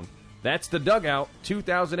town. That's the Dugout,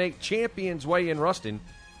 2008 Champions Way in Ruston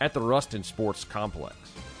at the Ruston Sports Complex.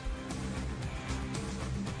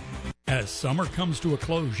 As summer comes to a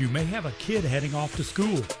close, you may have a kid heading off to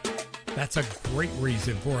school. That's a great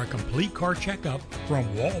reason for a complete car checkup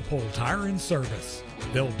from Walpole Tire and Service.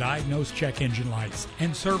 They'll diagnose check engine lights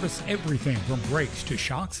and service everything from brakes to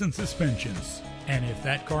shocks and suspensions. And if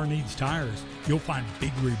that car needs tires, you'll find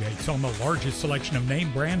big rebates on the largest selection of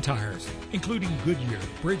name brand tires, including Goodyear,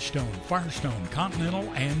 Bridgestone, Firestone,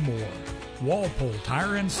 Continental, and more. Walpole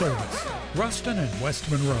Tire and Service, Ruston and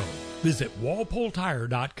West Monroe. Visit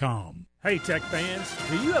walpoletire.com. Hey, Tech fans,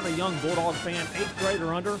 do you have a young Bulldog fan 8th grade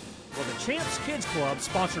or under? Well, the Champs Kids Club,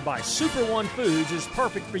 sponsored by Super One Foods, is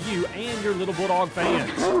perfect for you and your little Bulldog fans.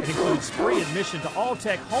 It includes free admission to all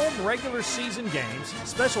Tech home regular season games,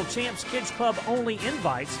 special Champs Kids Club only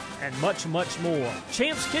invites, and much, much more.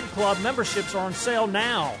 Champs Kid Club memberships are on sale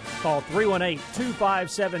now. Call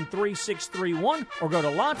 318-257-3631 or go to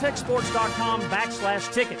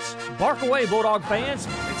latexsports.com/tickets. Bark away, Bulldog fans.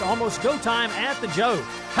 It's almost go time at the Joe.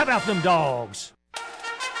 How about them dogs?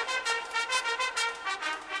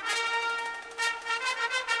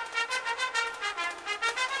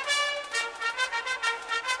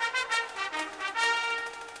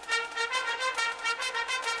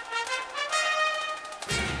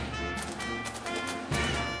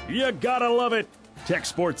 You gotta love it. Tech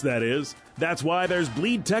sports, that is. That's why there's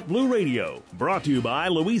Bleed Tech Blue Radio, brought to you by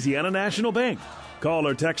Louisiana National Bank. Call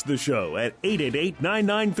or text the show at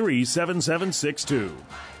 888-993-7762.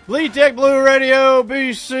 Bleed Tech Blue Radio,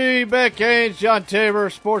 BC Beck, Haynes, John Tabor,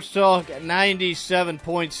 Sports Talk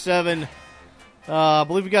 97.7. I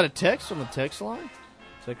believe we got a text on the text line.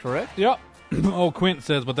 Is that correct? Yep. Quint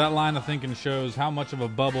says, but that line of thinking shows how much of a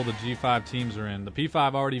bubble the G5 teams are in. The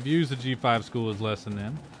P5 already views the G5 school as less than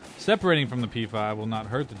them. Separating from the P5 will not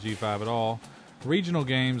hurt the G5 at all. Regional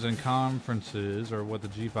games and conferences are what the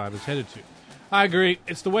G5 is headed to. I agree.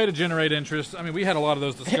 It's the way to generate interest. I mean, we had a lot of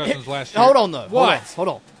those discussions last year. Hold on, though. What? Hold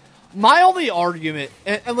on. My only argument,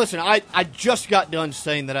 and listen, I just got done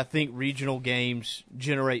saying that I think regional games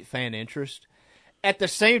generate fan interest. At the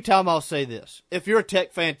same time, I'll say this. If you're a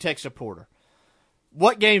Tech fan, Tech supporter,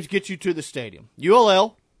 what games get you to the stadium?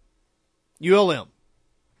 ULL, ULM.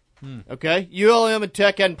 Okay? ULM and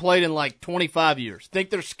Tech hadn't played in like 25 years. Think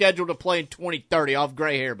they're scheduled to play in 2030. I'll have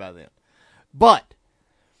gray hair by then. But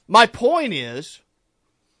my point is,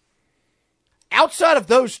 outside of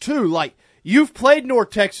those two, like, you've played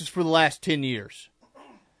North Texas for the last 10 years.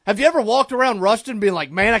 Have you ever walked around Ruston being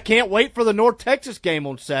like, man, I can't wait for the North Texas game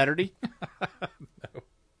on Saturday? No.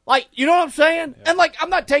 Like, you know what I'm saying? Yeah. And, like, I'm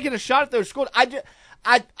not taking a shot at those schools.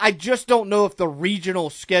 I just don't know if the regional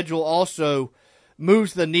schedule also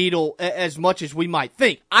moves the needle as much as we might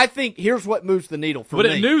think. I think here's what moves the needle for me.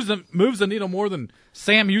 But it moves the needle more than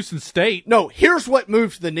Sam Houston State. No, here's what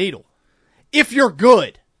moves the needle. If you're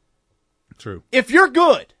good. True. If you're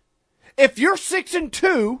good. If you're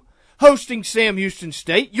 6-2 hosting Sam Houston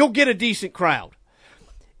State, you'll get a decent crowd.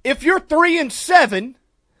 If you're 3-7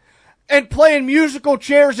 and playing musical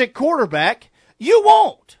chairs at quarterback, you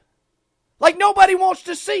won't. Like, nobody wants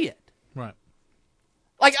to see it. Right.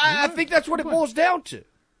 Like, I think that's what it boils down to.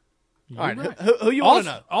 All right, who you want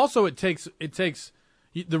to know? Also, it takes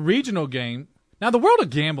the regional game. Now, the world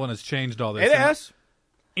of gambling has changed all this. It has.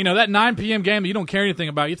 You know, that 9 p.m. game that you don't care anything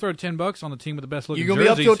about, you throw $10 on the team with the best looking jerseys. You're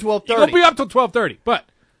going to be up till 12:30. You're going to be up till 12:30. But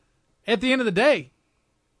at the end of the day,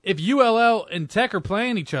 if ULL and Tech are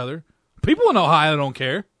playing each other, people in Ohio don't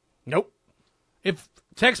care. Nope. If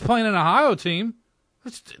Tech's playing an Ohio team,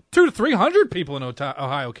 it's 200 to 300 people in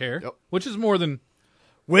Ohio care, which is more than...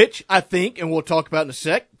 Which, I think, and we'll talk about in a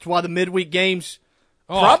sec, it's why the midweek games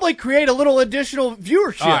probably create a little additional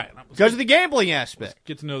viewership because of the gambling aspect. Let's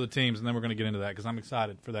get to know the teams, and then we're going to get into that because I'm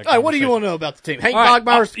excited for that. All right, what do you want to know about the team? Hank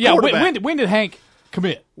Bogmeyer's quarterback. When did Hank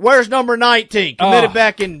commit? Where's number 19? Committed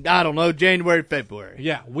back in, I don't know, January, February.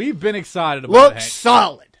 Yeah, we've been excited about Looks Hank.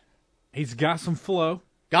 solid. He's got some flow.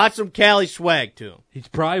 Got some Cali swag to him. He's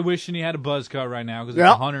probably wishing he had a buzz cut right now because it's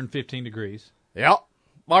 115 degrees. Yep.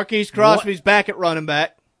 Marquise Crosby's back at running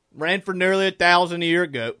back. Ran for nearly 1,000 a year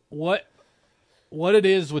ago. What it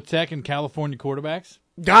is with Tech and California quarterbacks?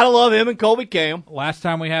 Gotta love him and Colby Cam. Last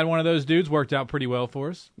time we had one of those dudes worked out pretty well for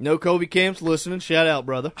us. No, Colby Cam's listening. Shout out,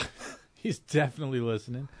 brother. He's definitely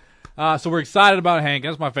listening. So we're excited about Hank.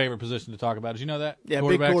 That's my favorite position to talk about. Did you know that? Yeah,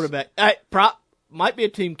 big quarterback. Might be a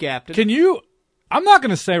team captain. Can you? I'm not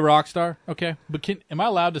going to say rock star, okay? But am I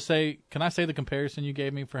allowed to say? Can I say the comparison you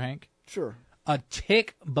gave me for Hank? Sure. A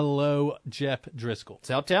tick below Jeff Driscoll. That's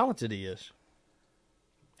how talented he is.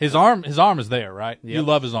 His arm is there, right? Yep. You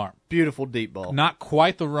love his arm. Beautiful deep ball. Not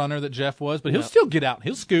quite the runner that Jeff was, but he'll still get out.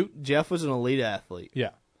 He'll scoot. Jeff was an elite athlete.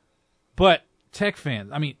 Yeah. But Tech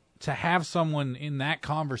fans, I mean, to have someone in that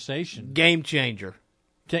conversation. Game changer.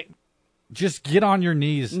 Just get on your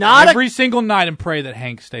knees every single night and pray that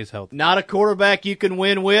Hank stays healthy. Not a quarterback you can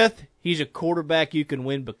win with. He's a quarterback you can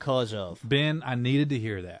win because of. Ben, I needed to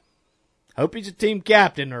hear that. Hope he's a team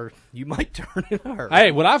captain, or you might turn it hurt.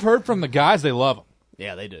 Hey, what I've heard from the guys, they love him.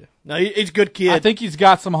 Yeah, they do. No, he's a good kid. I think he's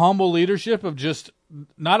got some humble leadership of just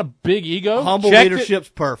not a big ego. Humble leadership's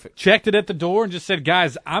perfect. Checked it at the door and just said,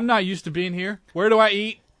 guys, I'm not used to being here. Where do I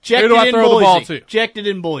eat? Where do I throw the ball to? Checked it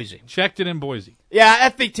in Boise. Checked it in Boise. Yeah, I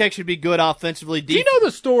think Tech should be good offensively. Do you know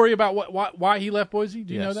the story about why he left Boise?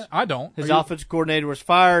 Do you know that? I don't. His offensive coordinator was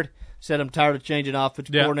fired. Said, I'm tired of changing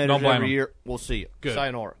offensive coordinators every year. We'll see you. Good.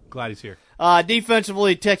 Sayonara. Glad he's here.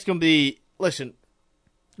 Defensively, Tech's going to be, listen.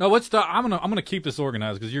 No, let's start. I'm gonna keep this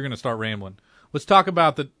organized because you're gonna start rambling. Let's talk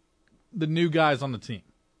about the new guys on the team.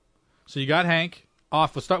 So you got Hank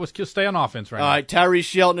off. Let's stay on offense right now. All right, Tyrese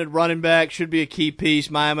Shelton at running back should be a key piece.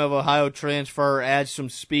 Miami of Ohio transfer adds some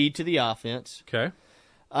speed to the offense. Okay.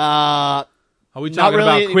 Are we talking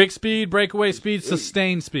about quick speed, breakaway speed,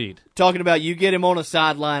 sustained speed? Talking about you get him on a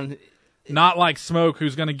sideline. Not like Smoke,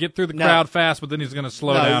 who's going to get through the crowd fast, but then he's going to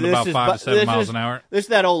slow down to about 5 to 7 miles an hour. This is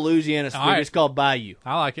that old Louisiana speed. It's called Bayou.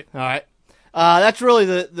 I like it. All right. That's really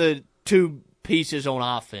the two pieces on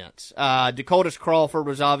offense. Dakotas Crawford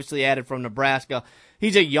was obviously added from Nebraska.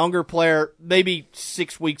 He's a younger player. Maybe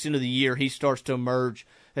 6 weeks into the year, he starts to emerge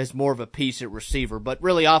as more of a piece at receiver. But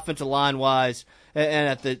really, offensive line-wise and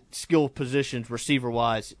at the skill positions,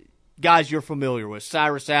 receiver-wise, guys you're familiar with.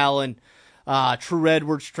 Cyrus Allen, True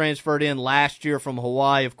Edwards transferred in last year from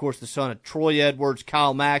Hawaii. Of course, the son of Troy Edwards,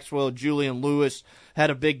 Kyle Maxwell, Julian Lewis had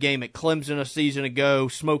a big game at Clemson a season ago.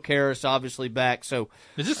 Smoke Harris obviously back. So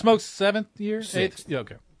is this Smoke's 7th year? 6th. Yeah,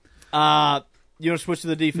 okay. You want to switch to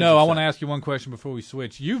the defense? No, I want to ask you one question before we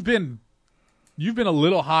switch. You've been a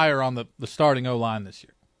little higher on the starting O-line this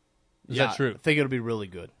year. Is that true? I think it'll be really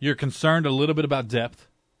good. You're concerned a little bit about depth?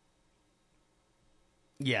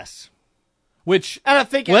 Yes. Which, and I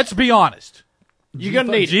think let's be honest. You're going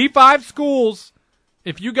to need G5 schools,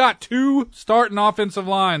 if you got 2 starting offensive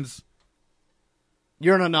lines,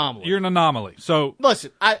 You're an anomaly. You're an anomaly. So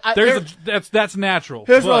listen, that's natural.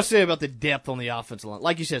 Here's what I'll say about the depth on the offensive line.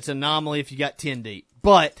 Like you said, it's an anomaly if you got 10 deep.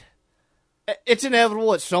 But it's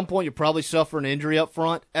inevitable at some point you'll probably suffer an injury up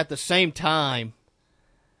front. At the same time,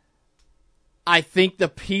 I think the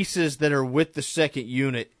pieces that are with the second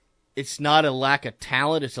unit, it's not a lack of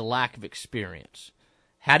talent, it's a lack of experience.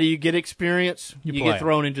 How do you get experience? You get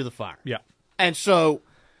thrown into the fire. Yeah. And so,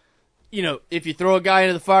 if you throw a guy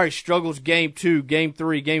into the fire, he struggles game 2, game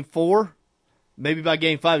 3, game 4, maybe by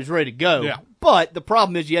game 5 he's ready to go. Yeah. But the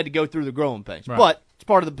problem is you had to go through the growing pains. Right. But it's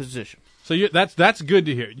part of the position. So that's good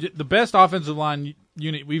to hear. The best offensive line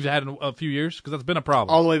unit we've had in a few years, because that's been a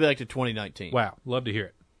problem. All the way back to 2019. Wow. Love to hear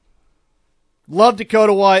it. Love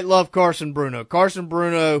Dakota White, love Carson Bruno. Carson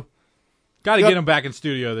Bruno. Got to get him back in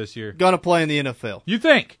studio this year. Going to play in the NFL. You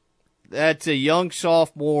think? That's a young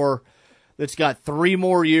sophomore that's got 3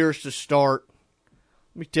 more years to start.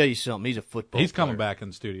 Let me tell you something. He's a football player. He's coming back in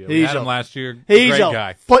the studio. We had him last year. He's great a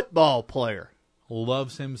guy. Football player.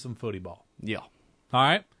 Loves him some footy ball. Yeah. All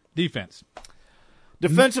right. Defense.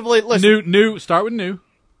 Defensively, listen. New. Start with new.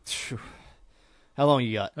 How long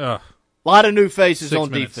you got? A lot of new faces 6 on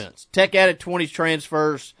minutes. defense. Tech added 20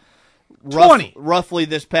 transfers. 20? Roughly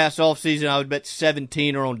this past offseason, I would bet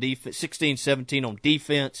 17 are on defense, 16, 17 on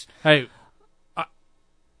defense. Hey,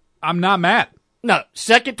 I'm not mad. No,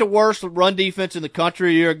 second to worst run defense in the country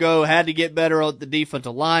a year ago. Had to get better at the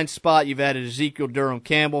defensive line spot. You've added Ezekiel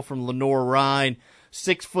Durham-Campbell from Lenore Rhine.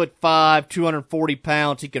 6'5", 240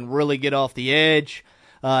 pounds. He can really get off the edge.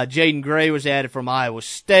 Jaden Gray was added from Iowa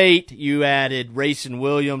State. You added Rayson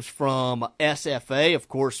Williams from SFA, of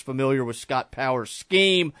course, familiar with Scott Power's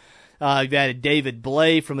scheme. You've added David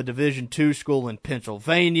Blay from a Division II school in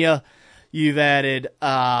Pennsylvania. You've added,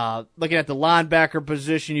 looking at the linebacker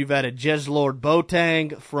position, you've added Jeslord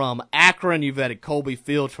Boateng from Akron. You've added Colby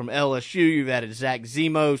Fields from LSU. You've added Zach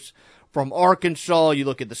Zemos from Arkansas. You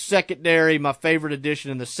look at the secondary, my favorite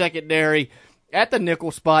addition in the secondary, at the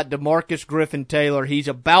nickel spot, DeMarcus Griffin-Taylor. He's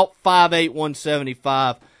about 5'8",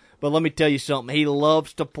 175. But let me tell you something. He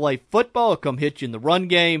loves to play football. He'll come hit you in the run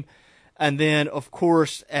game. And then, of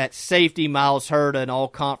course, at safety, Miles Hurd, an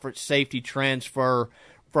all-conference safety transfer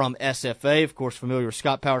from SFA. Of course, familiar with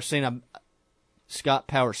Scott Power's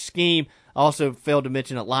scheme. I also failed to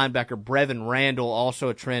mention at linebacker Brevin Randall, also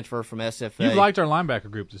a transfer from SFA. You liked our linebacker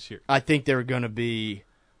group this year. I think they're going to be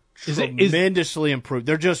tremendously improved.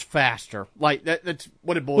 They're just faster. Like that's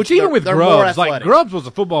what it boils. Which even with Grubbs, like Grubbs was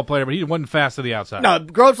a football player, but he wasn't fast to the outside. No,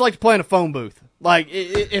 Grubbs likes playing a phone booth. Like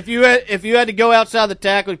if you had to go outside the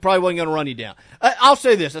tackle, he probably wasn't going to run you down. I'll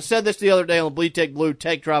say this. I said this the other day on the Bleed Tech Blue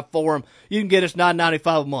Tech Drive Forum. You can get us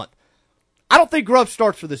 $9.95 a month. I don't think Grubbs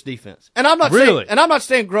starts for this defense, and I'm not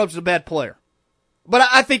saying Grubbs is a bad player, but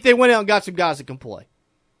I think they went out and got some guys that can play.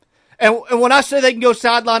 And when I say they can go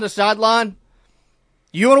sideline to sideline,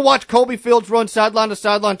 you want to watch Colby Fields run sideline to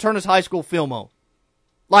sideline, turn his high school film on.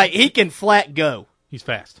 Like, he can flat go. He's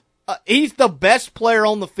fast. He's the best player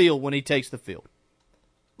on the field when he takes the field.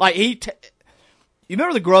 Like, you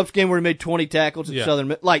remember the Grubbs game where he made 20 tackles at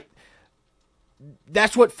Southern? Like,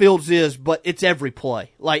 that's what Fields is, but it's every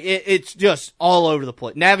play. Like, it's just all over the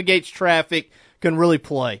place. Navigates traffic, can really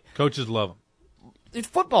play. Coaches love him. He's a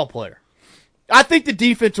football player. I think the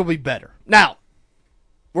defense will be better. Now,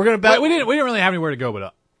 we're going to we didn't really have anywhere to go but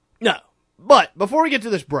up. No. But before we get to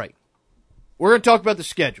this break, we're going to talk about the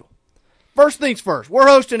schedule. First things first, we're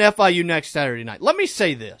hosting FIU next Saturday night. Let me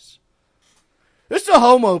say this. This is a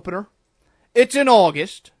home opener. It's in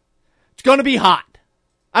August. It's going to be hot.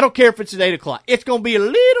 I don't care if it's at 8 o'clock. It's going to be a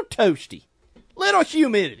little toasty, little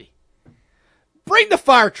humidity. Bring the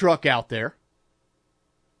fire truck out there.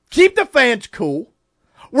 Keep the fans cool.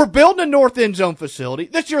 We're building a north end zone facility.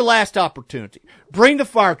 This is your last opportunity. Bring the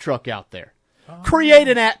fire truck out there. Create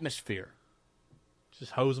an atmosphere.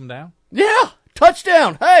 Just hose them down? Yeah.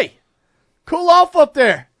 Touchdown. Hey, cool off up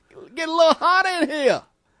there. Get a little hot in here.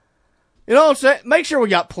 You know what I'm saying? Make sure we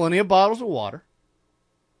got plenty of bottles of water.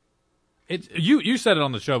 You said it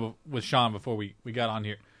on the show with Sean before we got on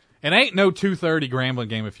here. It ain't no 2:30 Grambling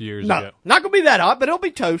game a few years ago. Not going to be that hot, but it'll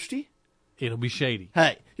be toasty. It'll be shady.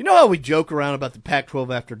 Hey, you know how we joke around about the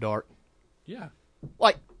Pac-12 after dark? Yeah.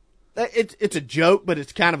 Like, it's a joke, but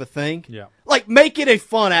it's kind of a thing. Yeah. Like, make it a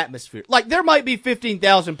fun atmosphere. Like, there might be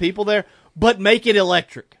 15,000 people there, but make it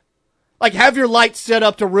electric. Like, have your lights set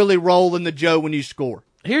up to really roll in the Joe when you score.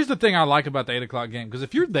 Here's the thing I like about the 8 o'clock game, because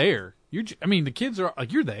if you're there, the kids are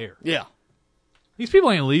like, you're there. Yeah. These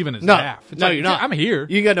people ain't leaving as staff. No, you're not. I'm here.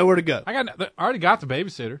 You ain't got nowhere to go. I already got the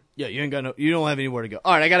babysitter. Yeah, you don't have anywhere to go.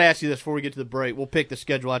 All right, I got to ask you this before we get to the break. We'll pick the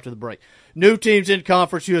schedule after the break. New teams in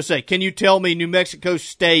Conference USA. Can you tell me New Mexico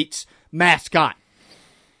State's mascot?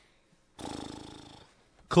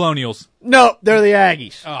 Colonials. No, they're the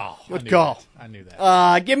Aggies. Oh, good call. I knew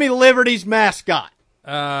that. Give me Liberty's mascot.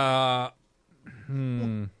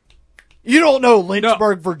 You don't know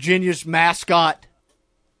Lynchburg, Virginia's mascot?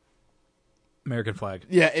 American flag.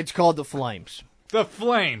 Yeah, it's called the Flames. The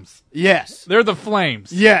Flames. Yes. They're the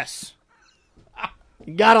Flames. Yes.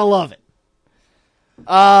 You gotta love it.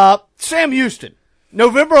 Sam Houston,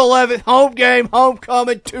 November 11th, home game,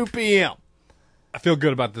 homecoming, 2 p.m. I feel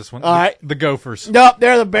good about this one. All right. The Gophers. Nope,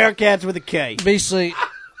 they're the Bearcats with a K. BC,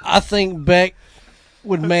 I think Beck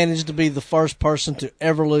would manage to be the first person to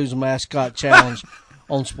ever lose a mascot challenge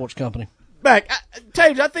on Sports Company. Beck,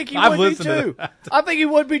 Taves, I think he would be too. I think he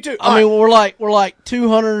would be too. I mean, we're like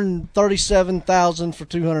 237,000 for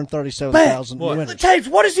 237,000 winners. Taves,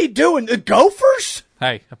 what is he doing? The Gophers?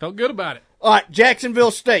 Hey, I felt good about it. All right, Jacksonville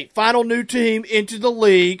State, final new team into the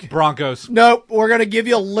league. Broncos. Nope, we're going to give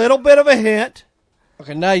you a little bit of a hint.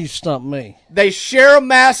 Okay, now you stumped me. They share a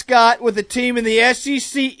mascot with a team in the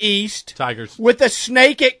SEC East. Tigers. With a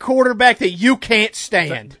snake at quarterback that you can't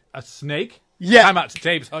stand. A snake? Yeah. I'm out.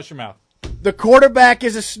 Taves, hush your mouth. The quarterback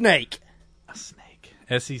is a snake. A snake.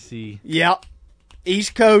 SEC. Yep.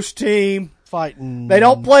 East Coast team. Fighting. They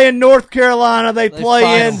don't play in North Carolina. They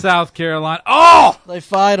play in South Carolina. Oh! They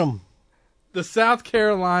fight them. The South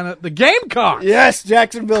Carolina. The Gamecocks. Yes,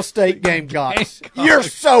 Jacksonville State Gamecocks. You're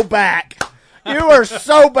so back. You are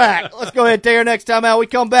so back. Let's go ahead and take our next time out. We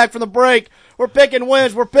come back from the break. We're picking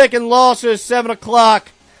wins. We're picking losses. 7 o'clock.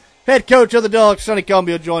 Head coach of the Dogs, Sonny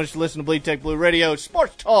Cumbie, will join us to listen to Bleed Tech Blue Radio.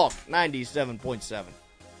 Sports Talk 97.7.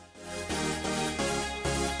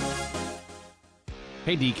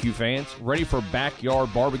 Hey, DQ fans, ready for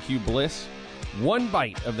backyard barbecue bliss? One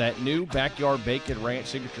bite of that new Backyard Bacon Ranch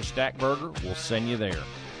Signature Stack Burger will send you there.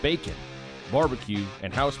 Bacon, barbecue,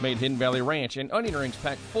 and house-made Hidden Valley Ranch and onion rings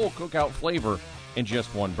pack full cookout flavor in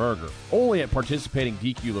just one burger. Only at participating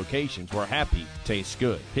DQ locations where happy tastes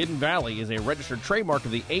good. Hidden Valley is a registered trademark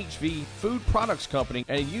of the HV Food Products Company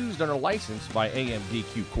and used under license by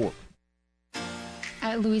AMDQ Corp.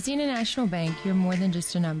 At Louisiana National Bank, you're more than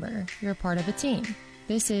just a number. You're a part of a team.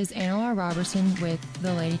 This is Anna Robertson with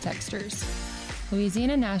the Lady Texters.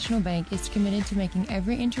 Louisiana National Bank is committed to making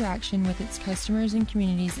every interaction with its customers and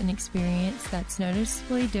communities an experience that's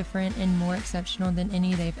noticeably different and more exceptional than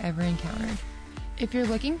any they've ever encountered. If you're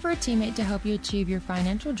looking for a teammate to help you achieve your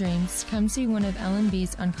financial dreams, come see one of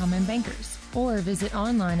LNB's Uncommon Bankers or visit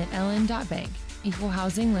online at ln.bank. Equal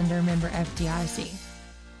Housing Lender, member FDIC.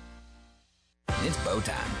 It's bow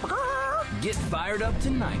time. Get fired up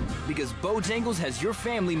tonight because Bojangles has your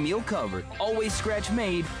family meal covered. Always scratch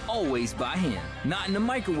made, always by hand. Not in a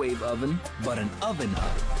microwave oven, but an oven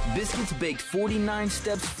oven. Biscuits baked 49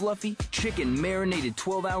 steps fluffy, chicken marinated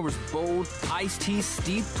 12 hours bold, iced tea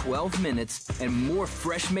steeped 12 minutes, and more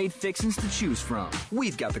fresh made fixins to choose from.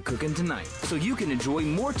 We've got the cooking tonight, so you can enjoy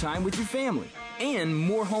more time with your family and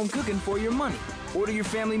more home cooking for your money. Order your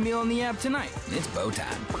family meal on the app tonight. It's bow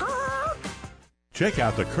time. Check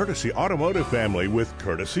out the Courtesy Automotive family with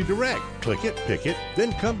Courtesy Direct. Click it, pick it,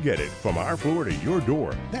 then come get it from our floor to your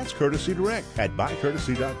door. That's Courtesy Direct at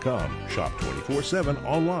buycourtesy.com. Shop 24/7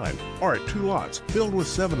 online or at 2 lots filled with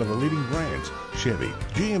 7 of the leading brands: Chevy,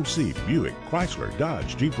 GMC, Buick, Chrysler,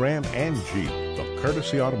 Dodge, Jeep Ram, and Jeep. The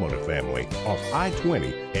Courtesy Automotive family off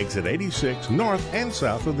I-20, exit 86, north and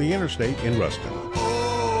south of the interstate in Ruston.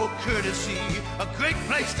 Oh, Courtesy, a great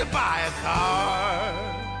place to buy a car.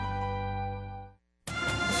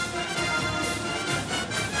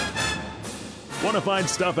 Want to find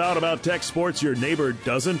stuff out about tech sports your neighbor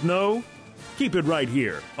doesn't know? Keep it right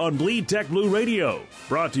here on Bleed Tech Blue Radio.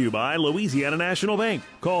 Brought to you by Louisiana National Bank.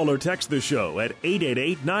 Call or text the show at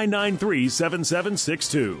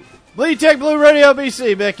 888-993-7762. Bleed Tech Blue Radio,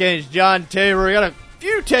 BC Beck, John Tabor. We got a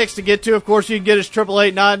few texts to get to. Of course, you can get us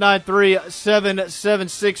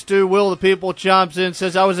 888-993-7762. Will the People chimes in,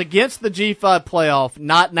 says, I was against the G5 playoff.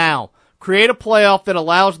 Not now. Create a playoff that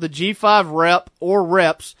allows the G5 rep or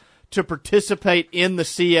reps to participate in the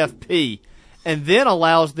CFP, and then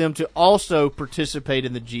allows them to also participate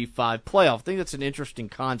in the G5 playoff. I think that's an interesting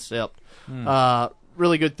concept.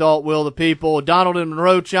 Really good thought, Will the People. Donald in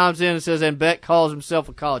Monroe chimes in and says, and Beck calls himself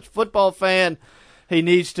a college football fan. He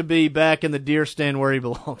needs to be back in the deer stand where he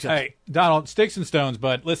belongs. Hey, Donald, sticks and stones,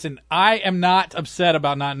 but listen, I am not upset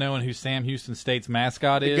about not knowing who Sam Houston State's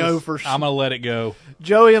mascot is. The Gophers. I'm going to let it go.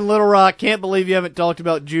 Joey in Little Rock, can't believe you haven't talked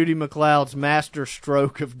about Judy McLeod's master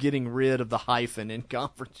stroke of getting rid of the hyphen in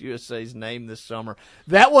Conference USA's name this summer.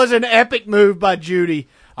 That was an epic move by Judy.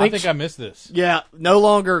 I think I missed this. Yeah, no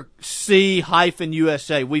longer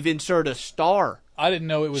C-USA. We've inserted a star. I didn't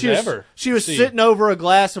know it was ever. She was sitting over a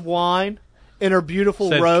glass of wine, in her beautiful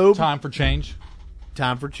Said robe. Time for change.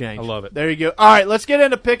 Time for change. I love it. There you go. All right, let's get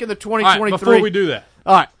into picking the 2023. All right, before we do that.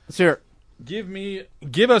 All right, let's hear Give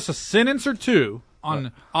it. us a sentence or two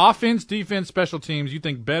on offense, defense, special teams you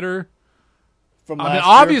think better.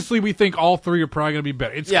 Obviously, we think all three are probably going to be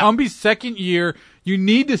better. It's Cumbie's second year. You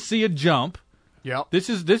need to see a jump. Yep. This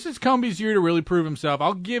is Cumbie's year to really prove himself.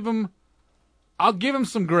 I'll give him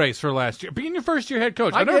some grace for last year. Being your first year head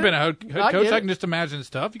coach, I've never been a head coach. I can just imagine it's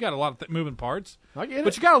tough. You got a lot of moving parts. I get it.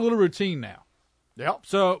 But you got a little routine now. Yep.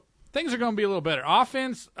 So things are going to be a little better.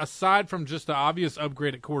 Offense, aside from just the obvious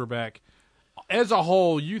upgrade at quarterback, as a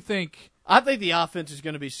whole, you think? I think the offense is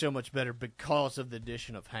going to be so much better because of the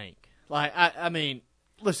addition of Hank. Like, I mean,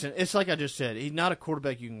 listen, it's like I just said. He's not a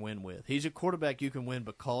quarterback you can win with. He's a quarterback you can win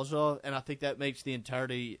because of, and I think that makes the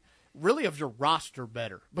entirety, really, of your roster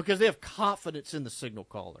better because they have confidence in the signal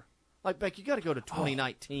caller. Like, Beck, you got to go to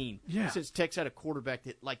 2019 since Tech's had a quarterback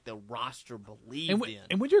that, like, the roster believed in.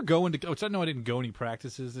 And when you're going to, which I know I didn't go any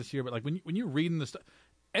practices this year, but like when you're reading the stuff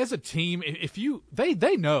as a team, if you they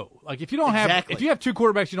know, like if you don't have if you have two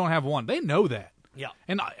quarterbacks, you don't have one. They know that. Yeah.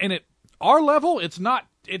 And at our level, it's not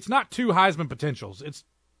two Heisman potentials. It's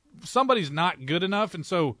somebody's not good enough, and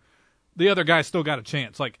so the other guy's still got a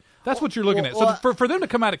chance. Like that's what you're looking at. So for them to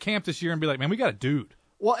come out of camp this year and be like, man, we got a dude.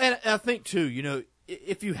 Well, and I think too,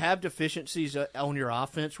 if you have deficiencies on your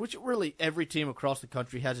offense, which really every team across the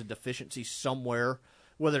country has a deficiency somewhere,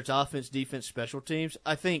 whether it's offense, defense, special teams,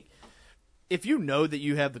 I think if you know that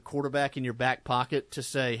you have the quarterback in your back pocket to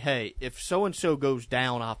say, hey, if so-and-so goes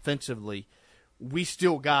down offensively, we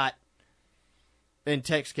still got, in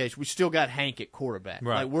Tech's case, we still got Hank at quarterback.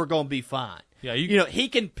 Right. Like, we're going to be fine. Yeah, he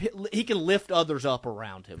can lift others up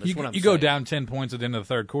around him. That's what I'm saying. Go down 10 points at the end of the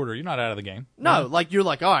third quarter, you're not out of the game. No, like you're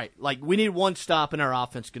like, all right, like we need one stop and our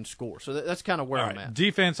offense can score. So that's kind of where I'm at.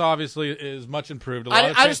 Defense obviously is much improved.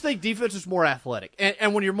 I just think defense is more athletic,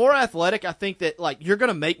 and when you're more athletic, I think that like you're going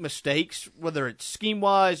to make mistakes, whether it's scheme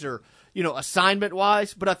wise or assignment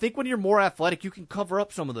wise. But I think when you're more athletic, you can cover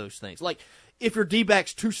up some of those things. Like if your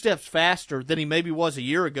D-back's 2 steps faster than he maybe was a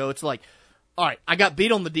year ago, it's like, all right, I got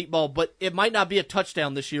beat on the deep ball, but it might not be a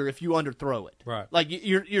touchdown this year if you underthrow it. Right. Like,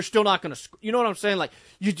 you're still not going to – you know what I'm saying? Like,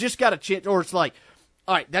 you just got a chance – or it's like,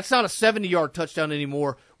 all right, that's not a 70-yard touchdown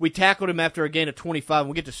anymore. We tackled him after a gain of 25, and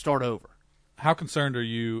we get to start over. How concerned are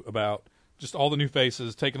you about just all the new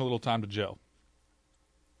faces taking a little time to gel?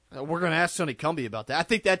 We're going to ask Sonny Cumbie about that. I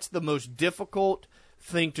think that's the most difficult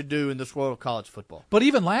thing to do in this world of college football. But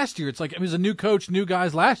even last year, it's like it was a new coach, new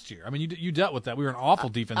guys last year. I mean, you dealt with that. We were an awful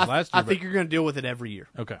defense last year. I think you're going to deal with it every year.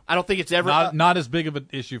 Okay. I don't think it's ever not as big of an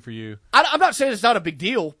issue for you. I'm not saying it's not a big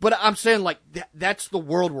deal, but I'm saying like that's the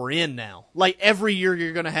world we're in now. Like every year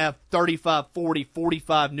you're going to have 35, 40,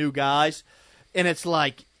 45 new guys, and it's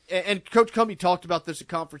like, and Coach Cumbie talked about this at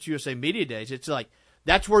Conference USA Media Days. It's like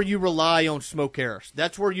that's where you rely on Smoke Harris.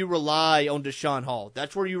 That's where you rely on Deshaun Hall.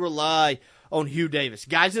 That's where you rely on Hugh Davis,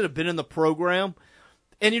 guys that have been in the program,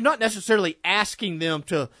 and you're not necessarily asking them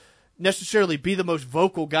to necessarily be the most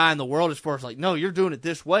vocal guy in the world as far as like, no, you're doing it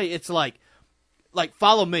this way. It's like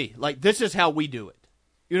follow me. Like, this is how we do it.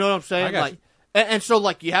 You know what I'm saying? Like, and so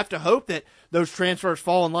like you have to hope that those transfers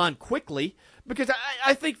fall in line quickly because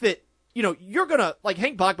I think that, you're going to, like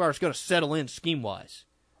Hank Bachmeier is going to settle in scheme-wise.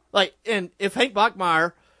 Like, and if Hank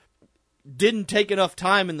Bachmeier didn't take enough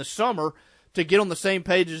time in the summer to get on the same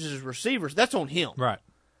page as his receivers, that's on him. Right.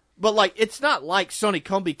 But, like, it's not like Sonny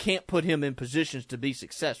Cumbie can't put him in positions to be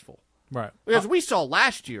successful. Right. Because we saw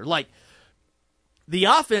last year, like, the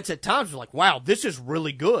offense at times was like, wow, this is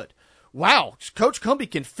really good. Wow, Coach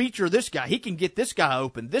Cumbie can feature this guy. He can get this guy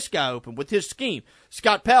open with his scheme.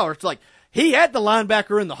 Scott Power, it's like, he had the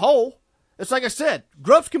linebacker in the hole. It's like I said,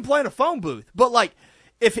 Grubbs can play in a phone booth. But, like,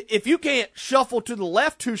 if you can't shuffle to the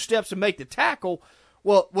left 2 steps and make the tackle,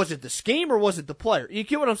 well, was it the scheme or was it the player? You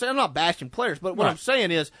get what I'm saying? I'm not bashing players, but what I'm saying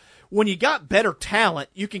is when you got better talent,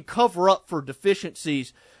 you can cover up for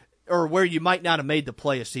deficiencies or where you might not have made the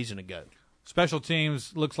play a season ago. Special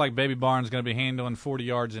teams, looks like Baby Barnes going to be handling 40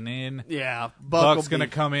 yards and in. Yeah. Buck's going to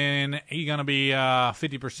come in. He's going to be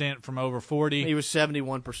 50% from over 40. He was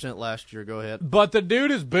 71% last year. Go ahead. But the dude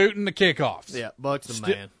is booting the kickoffs. Yeah, Buck's the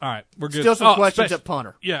man. All right, we're good. Still some questions at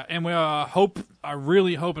punter. Yeah, and we I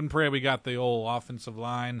really hope and pray we got the old offensive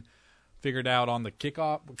line figured out on the kick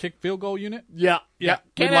field goal unit. Yeah.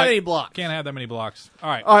 Can't have any blocks. Can't have that many blocks. All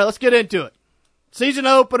right, let's get into it. Season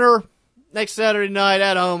opener. Next Saturday night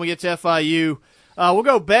at home against FIU. We'll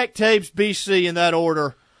go Beck, Tabes, BC in that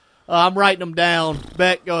order. I'm writing them down.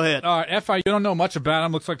 Beck, go ahead. All right, FIU, I don't know much about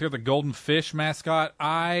them. Looks like they're the Golden Fish mascot.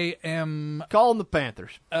 I am... Call them the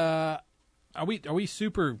Panthers. Are we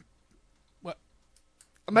super... What?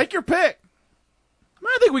 Make your pick.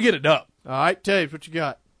 I think we get a dub. All right, Taves, what you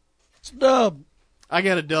got? It's a dub. I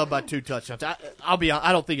got a dub by 2 touchdowns. I'll be honest,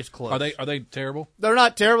 I don't think it's close. Are they terrible? They're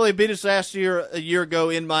not terrible. They beat us a year ago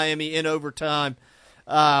in Miami in overtime.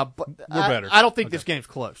 But we're better. I don't think this game's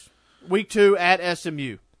close. Week 2 at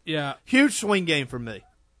SMU. Yeah. Huge swing game for me.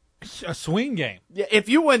 A swing game? Yeah, if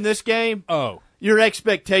you win this game, your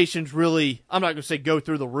expectations really, I'm not going to say go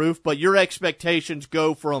through the roof, but your expectations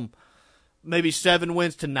go from maybe 7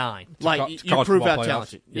 wins to 9. You prove how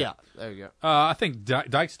talented. Yeah, there you go. I think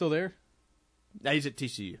Dyke's still there. Now he's at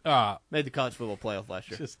TCU. Made the college football playoff last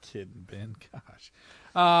year. Just kidding, Ben. Gosh.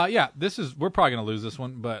 Yeah, we're probably going to lose this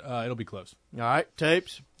one, but it'll be close. All right,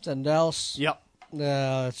 Tapes. It's in Dallas. Yep.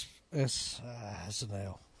 No, it's an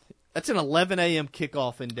L. That's an 11 a.m.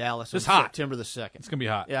 kickoff in Dallas on September the 2nd. It's going to be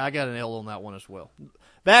hot. Yeah, I got an L on that one as well.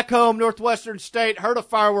 Back home, Northwestern State. Heard of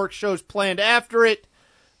fireworks shows planned after it.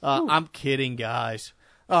 I'm kidding, guys.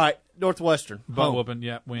 All right, Northwestern. Butt whooping,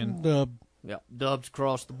 yeah, win. Dub. Yep, dubs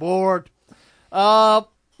across the board.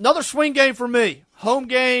 Another swing game for me. Home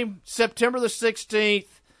game, September the 16th.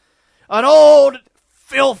 An old,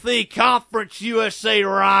 filthy Conference USA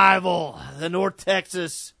rival, the North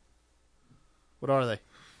Texas. What are they?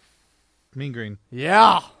 Mean Green.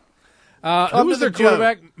 Yeah. Who was their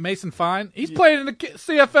quarterback? Mason Fine. He's playing in the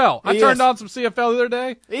CFL. I turned on some CFL the other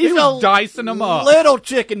day. He was dicing them up. Little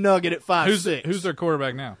chicken nugget at 5'6". Who's their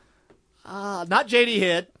quarterback now? Not J.D.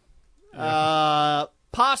 Head.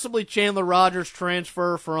 Possibly Chandler Rogers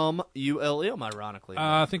transfer from ULM, ironically.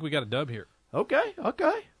 I think we got a dub here. Okay.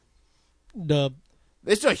 Dub.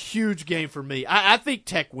 It's a huge game for me. I think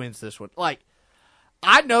Tech wins this one.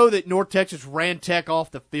 I know that North Texas ran Tech off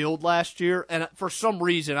the field last year, and for some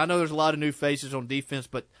reason, I know there's a lot of new faces on defense,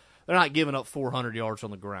 but they're not giving up 400 yards on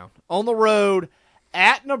the ground. On the road,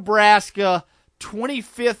 at Nebraska,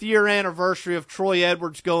 25th year anniversary of Troy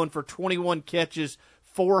Edwards going for 21 catches,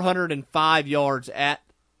 405 yards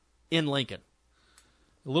in Lincoln.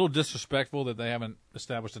 A little disrespectful that they haven't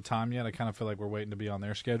established a time yet. I kind of feel like we're waiting to be on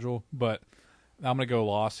their schedule, but I'm going to go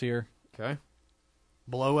loss here. Okay.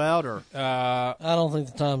 Blowout or? I don't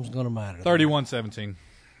think the time's going to matter. 31-17.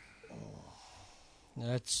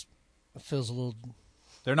 It feels a little.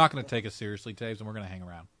 They're not going to take us seriously, Taves, and we're going to hang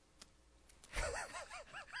around.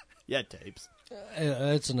 Yeah, Tapes.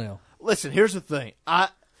 It's an L. Listen, here's the thing.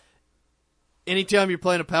 Anytime you're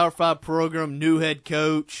playing a Power 5 program, new head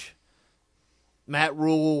coach, Matt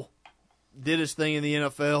Rule did his thing in the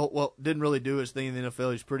NFL. Well, didn't really do his thing in the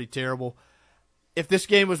NFL. He's pretty terrible. If this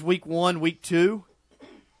game was week 1, week 2,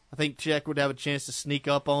 I think Czech would have a chance to sneak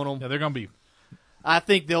up on them. Yeah, they're going to be. I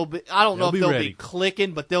think they'll be. I don't know if they'll be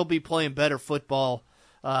clicking, but they'll be playing better football.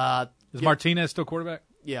 Is Martinez still quarterback?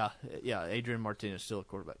 Yeah. Adrian Martinez still a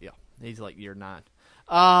quarterback. Yeah, he's like year 9.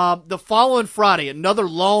 The following Friday, another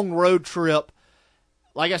long road trip.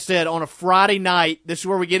 Like I said, on a Friday night, this is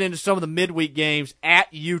where we get into some of the midweek games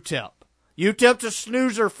at UTEP. UTEP's a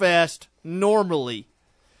snoozer fest normally.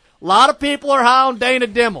 A lot of people are high on Dana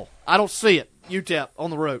Dimmel. I don't see it. UTEP on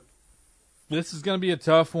the road. This is going to be a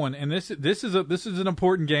tough one, and this is an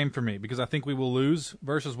important game for me because I think we will lose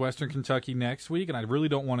versus Western Kentucky next week, and I really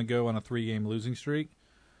don't want to go on a 3-game losing streak.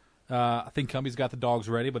 I think Cumbie's got the dogs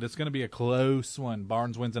ready, but it's going to be a close one.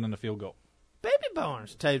 Barnes wins in a field goal. Baby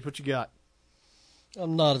Barnes. Taves, what you got?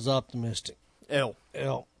 I'm not as optimistic. L.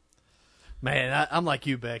 Man, I'm like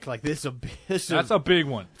you, Beck. Like that's a big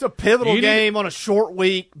one. It's a pivotal game on a short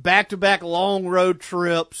week, back-to-back long road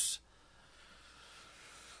trips.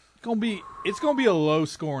 It's gonna be a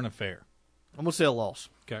low-scoring affair. I'm gonna say a loss.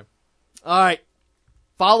 Okay. All right.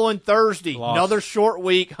 Following Thursday, Loss. Another short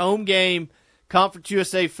week, home game, Conference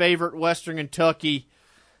USA favorite Western Kentucky.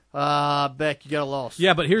 Beck, you got a loss.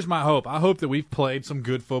 Yeah, but here's my hope. I hope that we've played some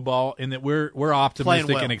good football and that we're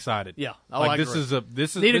optimistic and excited. Yeah, I agree. This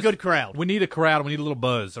is a good crowd. We need a crowd. We need a little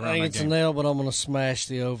buzz around I think that it's game. a nail, but I'm going to smash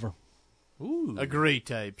the over. Ooh. Agree,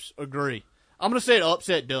 Tapes. Agree. I'm going to say an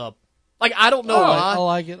upset dub. Like I don't know why. I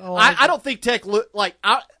like it. I don't think Tech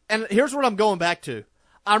and here's what I'm going back to.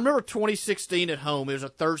 I remember 2016 at home. It was a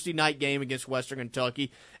Thursday night game against Western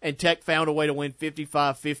Kentucky, and Tech found a way to win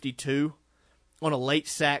 55-52 on a late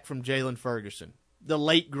sack from Jalen Ferguson. The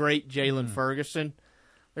late, great Jalen Ferguson.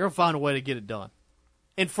 They're going to find a way to get it done.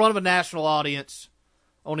 In front of a national audience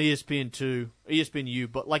on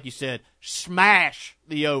ESPNU, but like you said, smash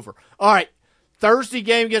the over. All right, Thursday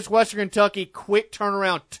game against Western Kentucky, quick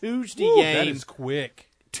turnaround. Tuesday game. That is quick.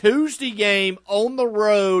 Tuesday game on the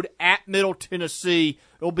road at Middle Tennessee.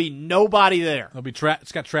 There'll be nobody there. It'll be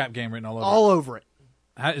it's got trap game written all over. All over it.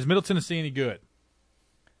 Is Middle Tennessee any good?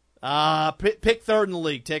 Pick third in the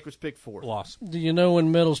league. Tech was picked 4th. Loss. Do you know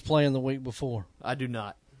when Middle's playing the week before? I do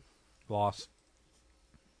not. Loss.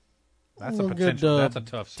 That's a potential. That's a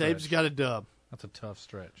tough stretch. Tabe's got a dub. That's a tough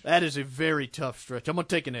stretch. That is a very tough stretch. I'm going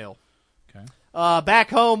to take an L. Okay.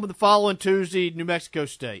 Back home the following Tuesday, New Mexico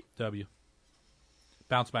State. W.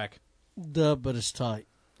 Bounce back. Dub, but it's tight.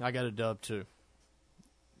 I got a dub, too.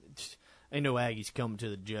 Ain't no Aggies coming to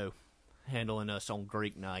the Joe, handling us on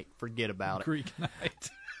Greek night. Forget about it. Greek night.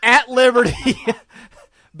 At Liberty.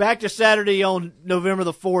 Back to Saturday on November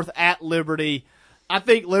the 4th at Liberty. I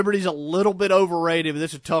think Liberty's a little bit overrated, but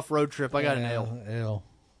this is a tough road trip. I got an L. L.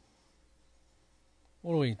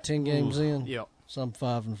 What are we, 10 games in? Yep. So I'm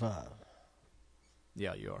 5-5.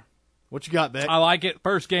 Yeah, you are. What you got, Beck? I like it.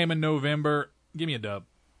 First game in November. Give me a dub.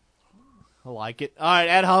 I like it. All right,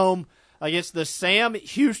 at home against the Sam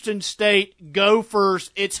Houston State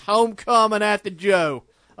Gophers. It's homecoming at the Joe.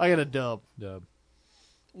 I got a dub. Dub.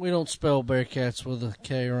 We don't spell Bearcats with a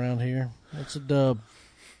K around here. That's a dub.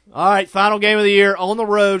 All right, final game of the year on the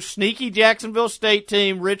road. Sneaky Jacksonville State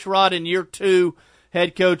team. Rich Rod in year 2,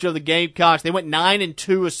 head coach of the Gamecocks. They went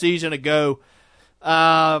 9-2 a season ago.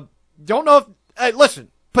 Don't know if hey, listen,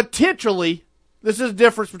 potentially this is the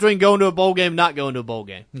difference between going to a bowl game and not going to a bowl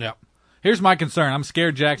game. Yeah. Here's my concern. I'm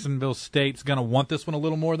scared Jacksonville State's going to want this one a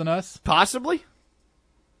little more than us. Possibly.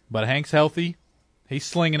 But Hank's healthy. He's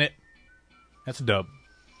slinging it. That's a dub.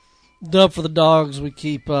 Dub for the Dogs. We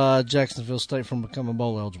keep Jacksonville State from becoming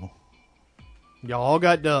bowl eligible. Y'all all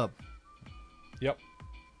got dub. Yep.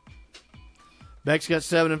 Beck's got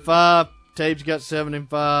 7-5. Tabe's got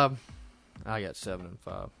 7-5. I got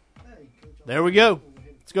 7-5. There we go.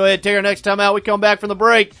 Let's go ahead and take our next time out. We come back from the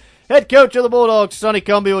break. Head coach of the Bulldogs, Sonny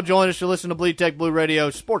Cumbie, will join us to listen to Bleed Tech Blue Radio,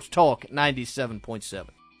 Sports Talk 97.7.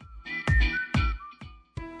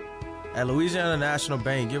 At Louisiana National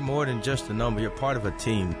Bank, you're more than just a number. You're part of a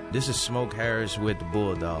team. This is Smoke Harris with the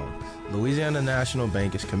Bulldogs. Louisiana National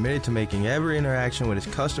Bank is committed to making every interaction with its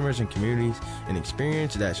customers and communities an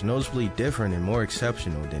experience that's noticeably different and more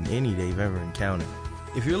exceptional than any they've ever encountered.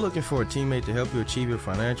 If you're looking for a teammate to help you achieve your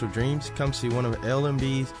financial dreams, come see one of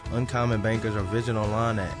LNB's uncommon bankers or visit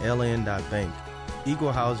online at ln.bank.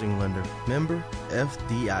 Equal housing lender. Member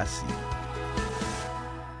FDIC.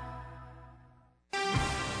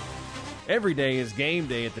 Every day is game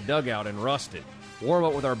day at the Dugout in Ruston. Warm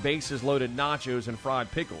up with our bases-loaded nachos and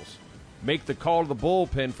fried pickles. Make the call to the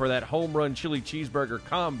bullpen for that home run chili cheeseburger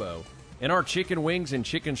combo. And our chicken wings and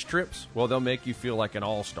chicken strips, well, they'll make you feel like an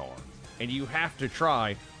all-star. And you have to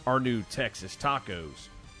try our new Texas tacos.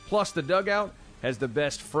 Plus, the Dugout has the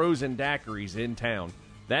best frozen daiquiris in town.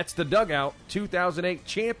 That's the Dugout 2008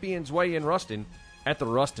 Champions Way in Ruston at the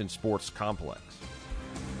Ruston Sports Complex.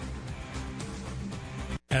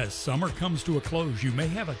 As summer comes to a close, you may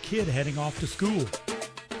have a kid heading off to school.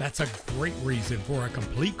 That's a great reason for a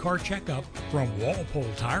complete car checkup from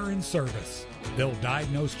Walpole Tire and Service. They'll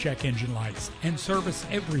diagnose check engine lights and service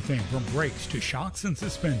everything from brakes to shocks and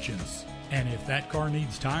suspensions. And if that car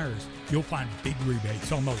needs tires, you'll find big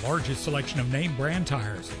rebates on the largest selection of name brand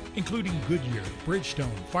tires, including Goodyear,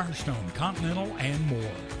 Bridgestone, Firestone, Continental, and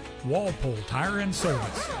more. Walpole Tire and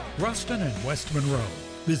Service, Ruston and West Monroe.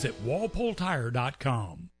 Visit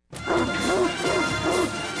walpoletire.com.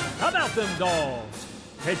 How about them Dogs?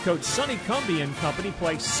 Head coach Sonny Cumbie and company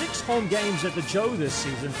play 6 home games at the Joe this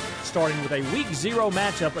season, starting with a Week 0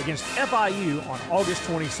 matchup against FIU on August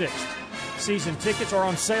 26th. Season tickets are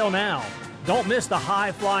on sale now. Don't miss the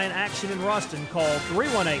high-flying action in Ruston. Call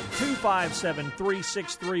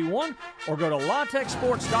 318-257-3631 or go to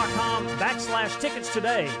latexsports.com/tickets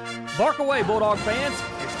today. Bark away, Bulldog fans.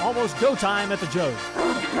 It's almost go time at the Joe.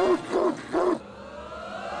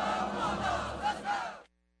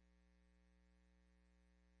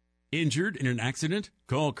 Injured in an accident?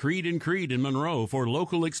 Call Creed & Creed in Monroe for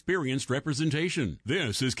local experienced representation.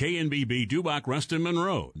 This is KNBB Dubach Ruston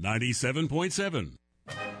Monroe, 97.7.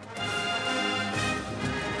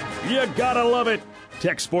 You gotta love it.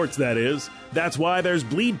 Tech sports, that is. That's why there's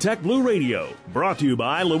Bleed Tech Blue Radio, brought to you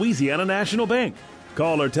by Louisiana National Bank.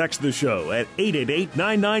 Call or text the show at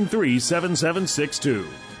 888-993-7762.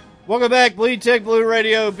 Welcome back, Bleed Tech Blue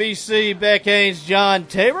Radio, BC Beck, Haynes, John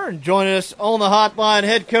Tabor, and joining us on the hotline,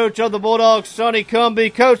 head coach of the Bulldogs, Sonny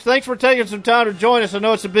Cumbie. Coach, thanks for taking some time to join us. I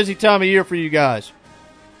know it's a busy time of year for you guys.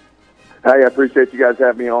 Hey, I appreciate you guys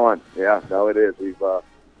having me on. Yeah, no, it is. We've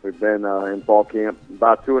been in fall camp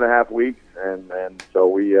about 2.5 weeks, and so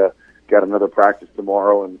we got another practice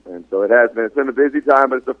tomorrow, and so it has been. It's been a busy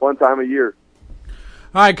time, but it's a fun time of year.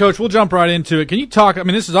 All right, Coach, we'll jump right into it. Can you talk, I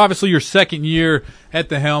mean, this is obviously your second year at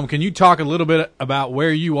the helm. Can you talk a little bit about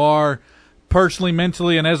where you are personally,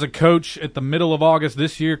 mentally, and as a coach at the middle of August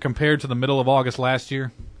this year compared to the middle of August last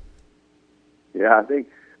year? Yeah, I think,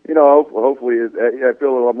 hopefully I feel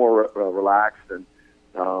a little more relaxed and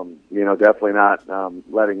Definitely not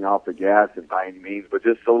letting off the gas by any means, but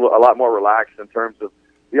just a lot more relaxed in terms of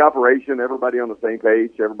the operation. Everybody on the same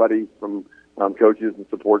page, everybody from coaches and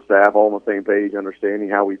support staff all on the same page, understanding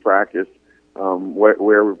how we practice, where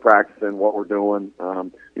we're practicing, what we're doing.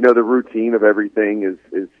 The routine of everything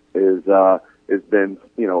is been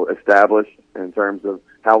established in terms of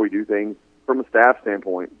how we do things from a staff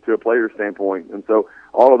standpoint to a player standpoint, and so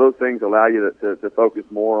all of those things allow you to focus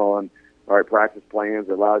more on practice plans.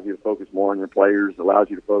 It allows you to focus more on your players. It allows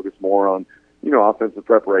you to focus more on offensive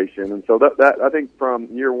preparation, and so that I think from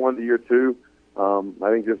year 1 to year 2. I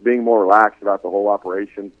think just being more relaxed about the whole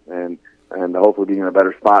operation and hopefully being in a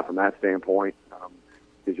better spot from that standpoint,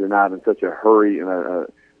 because you're not in such a hurry and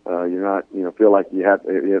you're not feel like you have.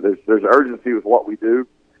 There's urgency with what we do,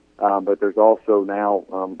 but there's also now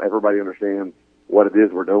everybody understands what it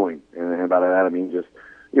is we're doing, and by that I mean just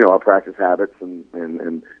our practice habits and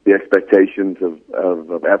the expectations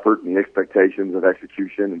of effort and the expectations of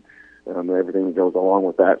execution and everything that goes along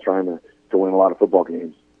with that, trying to win a lot of football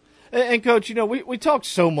games. And Coach, we talked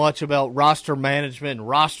so much about roster management and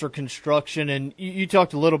roster construction, and you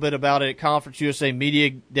talked a little bit about it at Conference USA Media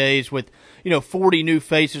Days with, 40 new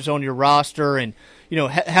faces on your roster, and,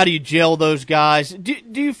 how do you gel those guys? Do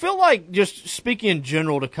you feel like, just speaking in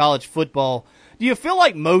general to college football, do you feel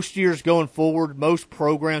like most years going forward, most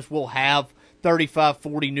programs will have 35,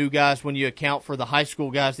 40 new guys when you account for the high school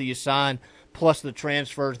guys that you sign, plus the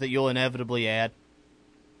transfers that you'll inevitably add?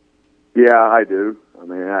 Yeah, I do. I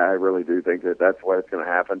mean, I really do think that that's what's going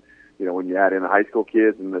to happen. When you add in the high school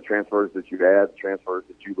kids and the transfers that you add, transfers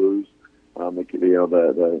that you lose,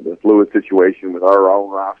 the fluid situation with our own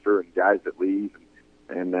roster and guys that leave,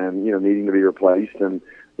 and then needing to be replaced. And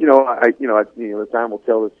the time will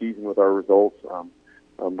tell this season with our results.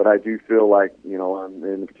 But I do feel like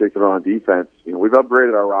in particular on defense, we've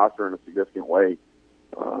upgraded our roster in a significant way.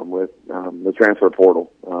 With the transfer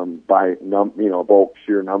portal, by bulk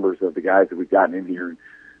sheer numbers of the guys that we've gotten in here,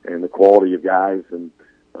 and the quality of guys, and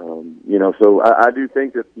so I do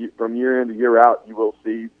think that from year in to year out, you will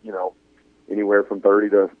see anywhere from 30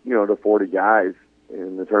 to 40 guys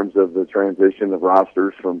in the terms of the transition of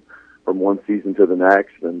rosters from one season to the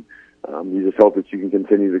next, and you just hope that you can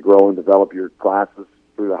continue to grow and develop your classes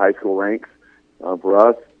through the high school ranks for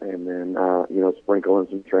us, and then sprinkle in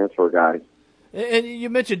some transfer guys. And you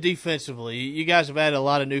mentioned defensively. You guys have added a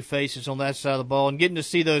lot of new faces on that side of the ball, and getting to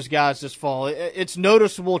see those guys this fall, it's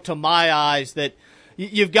noticeable to my eyes that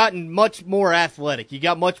you've gotten much more athletic. You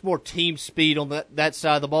got much more team speed on that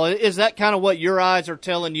side of the ball. Is that kind of what your eyes are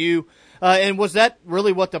telling you? And was that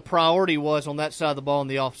really what the priority was on that side of the ball in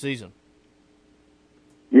the off season?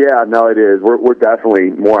 Yeah, no, it is. We're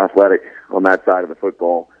definitely more athletic on that side of the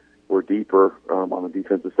football. We're deeper on the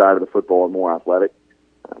defensive side of the football and more athletic,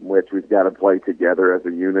 which we've got to play together as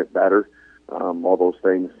a unit better. All those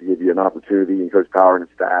things to give you an opportunity, and Coach Power and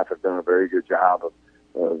his staff have done a very good job of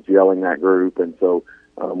gelling that group, and so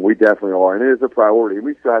we definitely are, and it is a priority.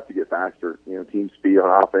 We still have to get faster. Team speed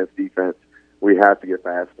on offense, defense, we have to get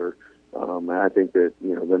faster. And I think that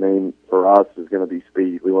the name for us is going to be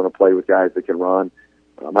speed. We want to play with guys that can run.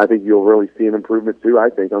 I think you'll really see an improvement too, I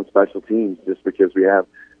think, on special teams, just because we have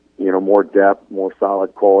more depth, more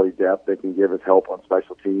solid quality depth that can give us help on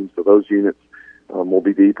special teams. So those units will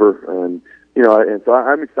be deeper. And so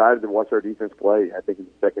I'm excited to watch our defense play. I think in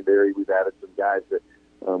the secondary we've added some guys that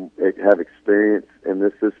have experience in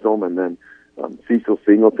this system. And then Cecil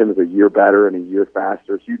Singleton is a year better and a year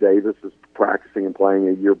faster. Hugh Davis is practicing and playing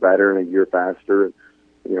a year better and a year faster. And,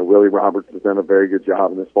 Willie Roberts has done a very good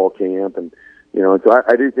job in this fall camp. And so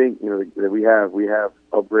I do think that we have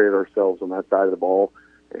upgraded ourselves on that side of the ball.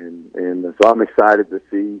 And so I'm excited to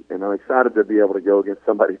see, and I'm excited to be able to go against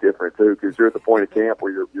somebody different too, because you're at the point of camp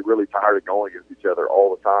where you're really tired of going against each other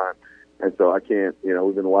all the time. And so I can't,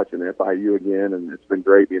 we've been watching FIU again, and it's been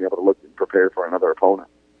great being able to look and prepare for another opponent.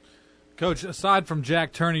 Coach, aside from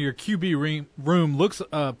Jack Turner, your QB room looks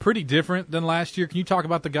pretty different than last year. Can you talk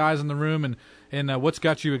about the guys in the room and what's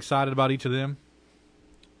got you excited about each of them?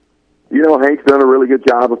 Hank's done a really good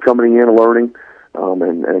job of coming in and learning.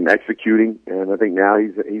 And executing, and I think now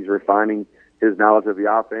he's refining his knowledge of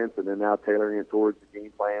the offense, and then now tailoring it towards the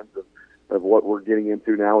game plans of what we're getting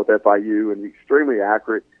into now with FIU, and extremely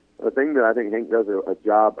accurate. The thing that I think Hank does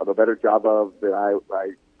a better job of that I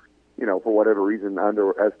for whatever reason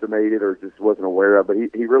underestimated or just wasn't aware of, but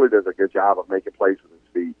he really does a good job of making plays with his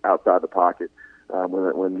feet outside the pocket.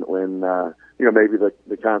 When maybe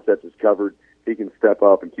the concept is covered, he can step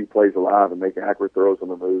up and keep plays alive and make accurate throws on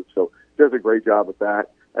the move. So does a great job with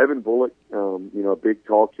that. Evan Bullock, a big,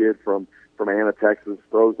 tall kid from Anna, Texas,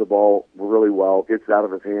 throws the ball really well, gets it out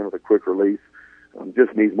of his hand with a quick release.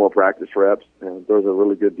 just needs more practice reps. And throws a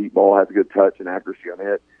really good deep ball, has a good touch and accuracy on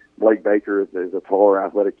it. Blake Baker is a taller,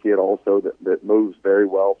 athletic kid also that moves very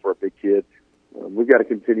well for a big kid. We've got to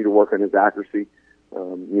continue to work on his accuracy.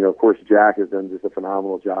 Of course, Jack has done just a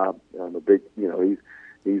phenomenal job.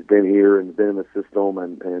 He's been here and been in the system,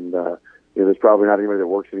 and there's probably not anybody that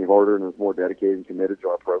works any harder and is more dedicated and committed to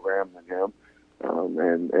our program than him.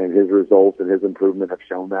 And his results and his improvement have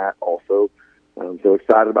shown that also. So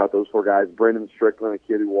excited about those 4 guys. Brendan Strickland, a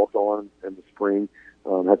kid who walked on in the spring,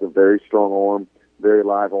 has a very strong arm, very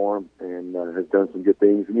live arm, and has done some good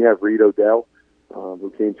things. And you have Reed Odell,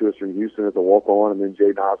 who came to us from Houston as a walk-on, and then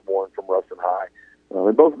Jaden Osborne from Ruston High.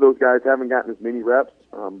 And both of those guys haven't gotten as many reps,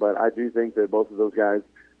 but I do think that both of those guys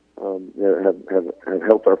have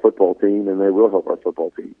helped our football team, and they will help our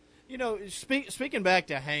football team. Speaking back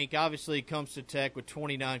to Hank, obviously he comes to Tech with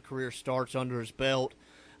 29 career starts under his belt.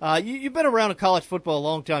 You've been around college football a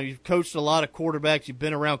long time. You've coached a lot of quarterbacks. You've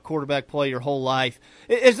been around quarterback play your whole life.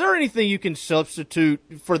 Is there anything you can substitute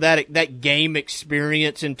for that game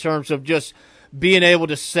experience in terms of just being able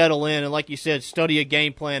to settle in and, like you said, study a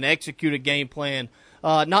game plan, execute a game plan,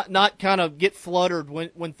 not kind of get fluttered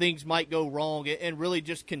when things might go wrong, and really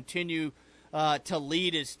just continue to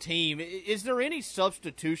lead his team? Is there any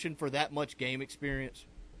substitution for that much game experience?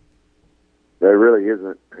 There really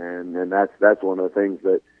isn't, and that's one of the things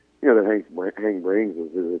that that Hank brings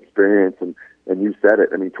is his experience, and you said it.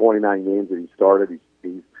 I mean, 29 games that he started.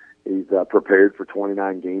 He's prepared for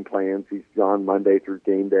 29 game plans. He's gone Monday through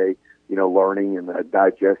game day, learning and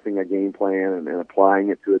digesting a game plan and applying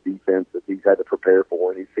it to a defense that he's had to prepare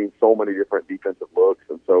for. And he's seen so many different defensive looks,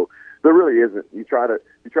 and so there really isn't. You try to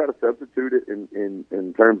substitute it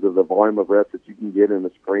in terms of the volume of reps that you can get in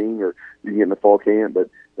the spring or you can get in the fall camp,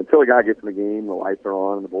 but until a guy gets in the game, the lights are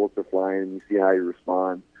on and the bullets are flying, and you see how he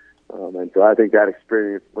responds. And so I think that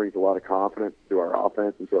experience brings a lot of confidence to our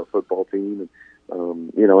offense and to our football team,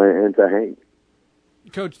 and to Hank.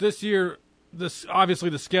 Coach, this year, obviously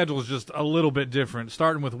the schedule is just a little bit different,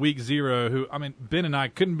 starting with week 0, Ben and I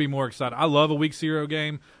couldn't be more excited. I love a week 0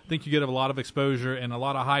 game. I think you get a lot of exposure and a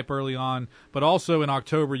lot of hype early on, but also in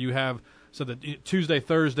October you have the Tuesday,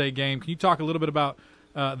 Thursday game. Can you talk a little bit about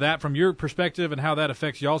that from your perspective and how that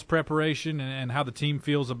affects y'all's preparation and how the team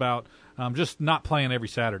feels about just not playing every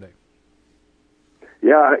Saturday?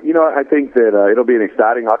 Yeah, I think that it'll be an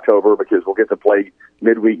exciting October because we'll get to play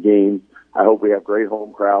midweek games. I hope we have great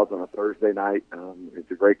home crowds on a Thursday night. It's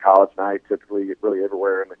a great college night. Typically, really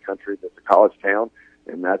everywhere in the country that's a college town,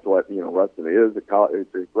 and that's what Ruston is.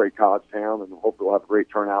 It's a great college town, and hopefully we'll have a great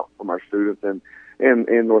turnout from our students in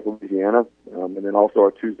North Louisiana. And then also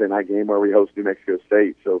our Tuesday night game where we host New Mexico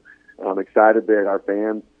State. So I'm excited that our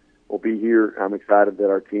fans will be here. I'm excited that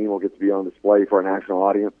our team will get to be on display for a national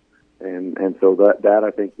audience. And so that I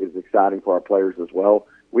think is exciting for our players as well.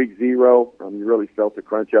 Week 0, you really felt the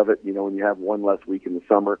crunch of it, when you have one less week in the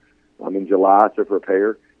summer, in July to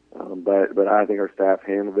prepare. But I think our staff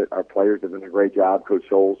handled it. Our players have done a great job. Coach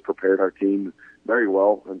Scholes prepared our team very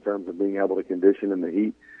well in terms of being able to condition in the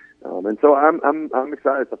heat. And so I'm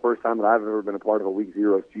excited. It's the first time that I've ever been a part of a week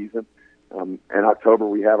 0 season. In October,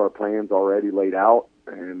 we have our plans already laid out,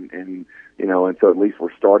 and so at least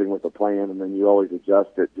we're starting with a plan, and then you always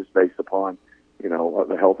adjust it just based upon,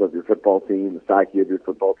 the health of your football team, the psyche of your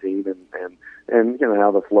football team, and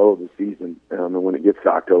how the flow of the season, and when it gets to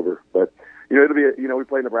October. But, it'll be, we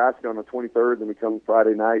play Nebraska on the 23rd, then we come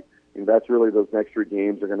Friday night, and that's really those next 3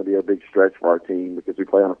 games are going to be a big stretch for our team because we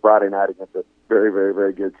play on a Friday night against a very, very,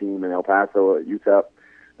 very good team in El Paso at UTEP.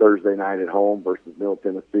 Thursday night at home versus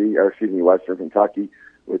Western Kentucky,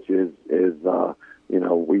 which is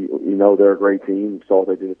they're a great team. We saw what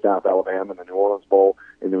they did at South Alabama in the New Orleans Bowl,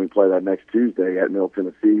 and then we play that next Tuesday at Middle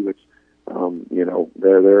Tennessee, which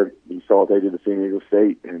you saw what they did at San Diego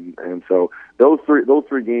State, and so those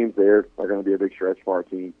three games there are going to be a big stretch for our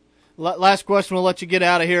team. Last question, we'll let you get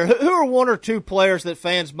out of here. Who are 1 or 2 players that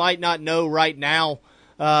fans might not know right now,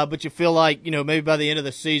 but you feel like maybe by the end of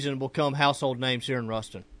the season will become household names here in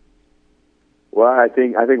Ruston? Well, I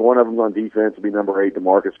think one of them on defense will be number 8,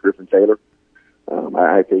 DeMarcus Griffin-Taylor.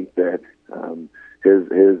 I think that his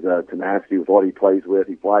tenacity with what he plays with,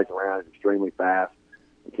 he flies around, he's extremely fast.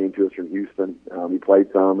 He came to us from Houston. He played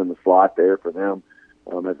some in the slot there for them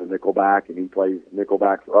as a nickelback, and he plays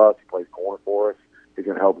nickelback for us. He plays corner for us. He's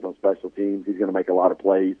going to help us on special teams. He's going to make a lot of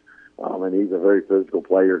plays, and he's a very physical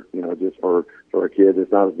player. Just for a kid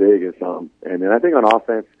that's not as big as some. And then I think on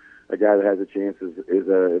offense, a guy that has a chance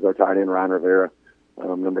is our tight end Ryan Rivera,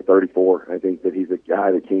 number 34. I think that he's a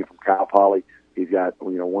guy that came from Cal Poly. He's got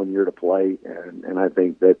 1 year to play, and I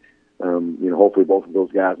think that hopefully both of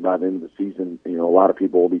those guys by the end of the season, a lot of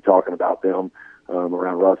people will be talking about them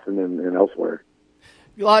around Ruston and elsewhere.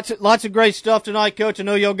 Lots of great stuff tonight, Coach. I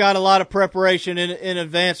know y'all got a lot of preparation in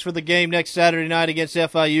advance for the game next Saturday night against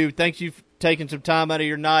FIU. Thanks you for taking some time out of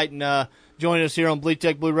your night and joining us here on Bleed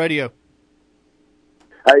Tech Blue Radio.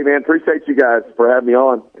 Hey, man, appreciate you guys for having me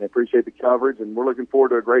on. I appreciate the coverage, and we're looking forward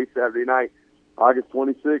to a great Saturday night, August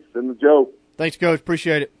 26th in the Joe. Thanks, Coach.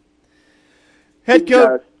 Appreciate it.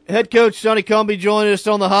 Head Coach Sonny Cumbie joining us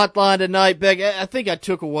on the hotline tonight. Beck, I think I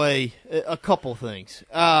took away a couple things.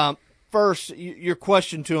 First, your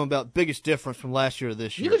question to him about biggest difference from last year to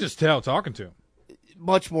this year. You could just tell talking to him.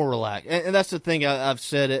 Much more relaxed. And that's the thing I've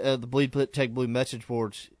said at the Bleed Tech Blue message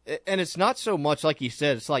boards. And it's not so much like you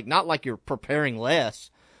said. It's not like you're preparing less,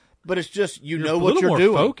 but it's just you're know what you're doing. A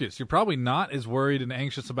little more focused. You're probably not as worried and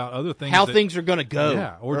anxious about other things. How things are going to go.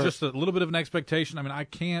 Yeah, or just a little bit of an expectation. I mean, I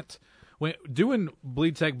can't – doing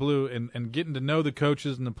Bleed Tech Blue and getting to know the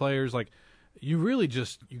coaches and the players, you really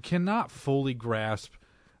you cannot fully grasp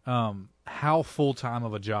how full-time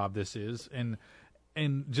of a job this is and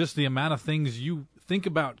just the amount of things you think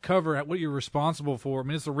about, cover, what you're responsible for. I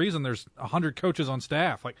mean, it's the reason there's 100 coaches on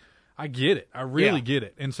staff. I get it. I really get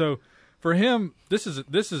it. And so for him, this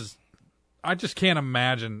is I just can't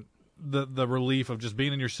imagine the relief of just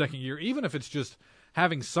being in your second year, even if it's just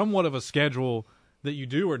having somewhat of a schedule that you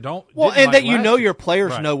do or don't. Well, and that your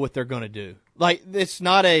players know what they're going to do. It's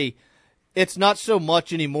not so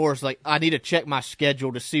much anymore. It's I need to check my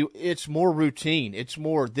schedule to see. It's more routine. It's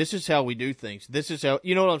more, this is how we do things. This is how,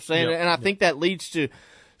 you know what I'm saying? Yep. And I think that leads to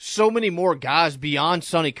so many more guys beyond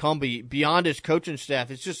Sonny Cumbie, beyond his coaching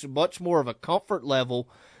staff. It's just much more of a comfort level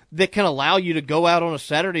that can allow you to go out on a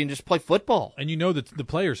Saturday and just play football. And that the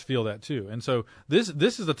players feel that too. And so this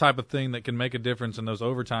is the type of thing that can make a difference in those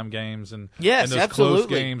overtime games and those close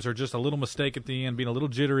games, or just a little mistake at the end, being a little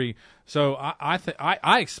jittery. So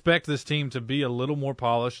I expect this team to be a little more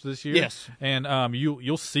polished this year. Yes. And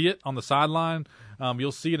you'll see it on the sideline.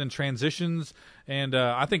 You'll see it in transitions, and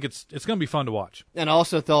I think it's going to be fun to watch. And I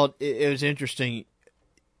also thought it was interesting.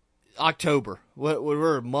 October,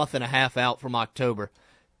 we're a month and a half out from October.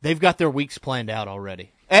 They've got their weeks planned out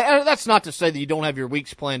already. And that's not to say that you don't have your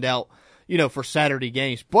weeks planned out, for Saturday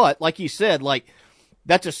games. But, like you said,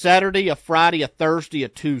 that's a Saturday, a Friday, a Thursday, a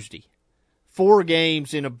Tuesday. 4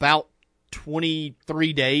 games in about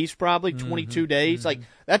 23 days, probably, 22 days.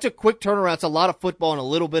 That's a quick turnaround. It's a lot of football in a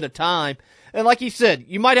little bit of time. And like you said,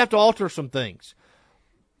 you might have to alter some things.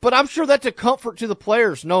 But I'm sure that's a comfort to the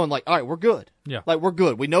players, knowing, all right, we're good. Yeah. We're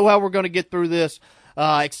good. We know how we're going to get through this.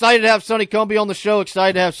 Excited to have Sonny Cumbie on the show.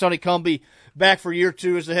 Excited to have Sonny Cumbie back for year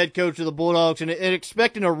 2 as the head coach of the Bulldogs, and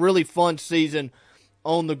expecting a really fun season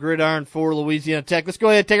on the gridiron for Louisiana Tech. Let's go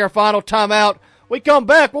ahead and take our final timeout. We come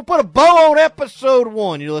back, we'll put a bow on episode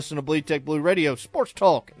 1. You're listening to Bleed Tech Blue Radio, Sports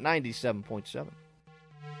Talk 97.7.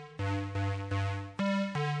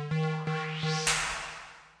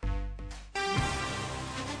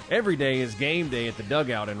 Every day is game day at the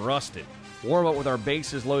Dugout in Ruston. Warm up with our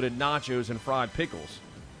bases-loaded nachos and fried pickles.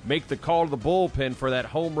 Make the call to the bullpen for that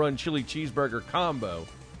home run chili cheeseburger combo.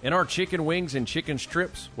 And our chicken wings and chicken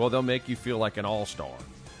strips, well, they'll make you feel like an all-star.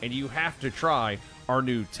 And you have to try our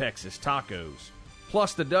new Texas tacos.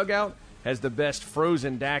 Plus, the Dugout has the best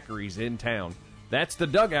frozen daiquiris in town. That's the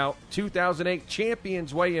Dugout, 2008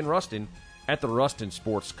 Champions Way in Ruston at the Ruston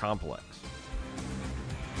Sports Complex.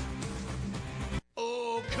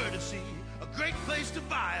 Oh, courtesy, a great place to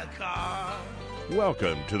buy a car.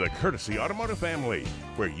 Welcome to the Courtesy Automotive family,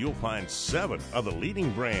 where you'll find 7 of the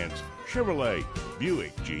leading brands: Chevrolet,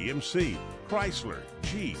 Buick, GMC, Chrysler,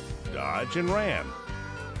 Jeep, Dodge, and Ram.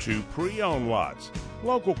 2 pre-owned lots,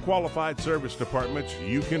 local qualified service departments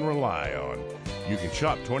you can rely on. You can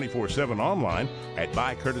shop 24/7 online at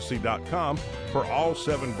buycourtesy.com for all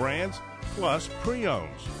 7 brands, plus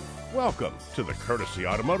pre-owns. Welcome to the Courtesy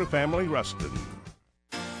Automotive family, Ruston.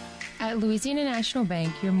 At Louisiana National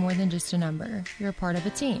Bank, you're more than just a number. You're a part of a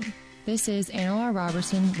team. This is Anna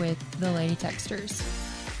Robertson with the Lady Texters.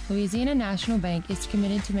 Louisiana National Bank is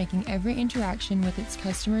committed to making every interaction with its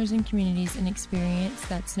customers and communities an experience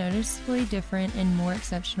that's noticeably different and more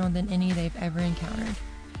exceptional than any they've ever encountered.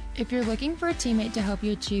 If you're looking for a teammate to help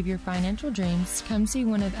you achieve your financial dreams, come see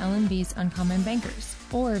one of LNB's Uncommon Bankers,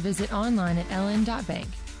 or visit online at ln.bank.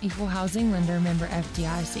 Equal Housing Lender, member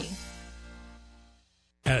FDIC.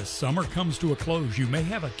 As summer comes to a close, you may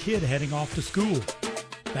have a kid heading off to school.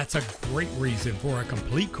 That's a great reason for a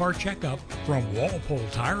complete car checkup from Walpole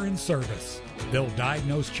Tire and Service. They'll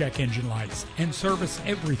diagnose check engine lights and service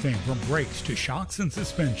everything from brakes to shocks and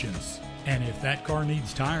suspensions. And if that car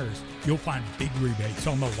needs tires, you'll find big rebates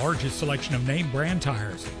on the largest selection of name brand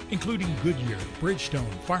tires, including Goodyear,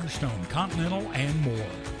 Bridgestone, Firestone, Continental, and more.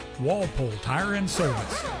 Walpole Tire and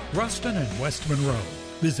Service, Ruston and West Monroe.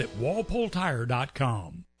 Visit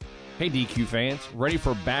walpoletire.com. Hey DQ fans, ready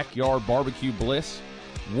for backyard barbecue bliss?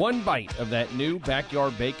 One bite of that new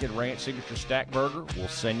Backyard Bacon Ranch Signature Stack Burger will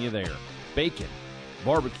send you there. Bacon,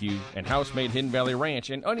 barbecue, and house-made Hidden Valley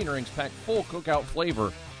Ranch and onion rings pack full cookout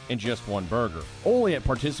flavor in just one burger. Only at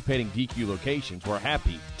participating DQ locations where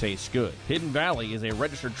happy tastes good. Hidden Valley is a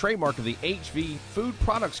registered trademark of the HV Food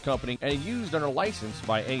Products Company and used under license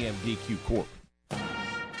by AMDQ Corp.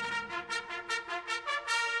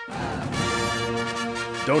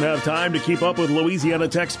 Don't have time to keep up with Louisiana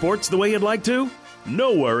Tech sports the way you'd like to?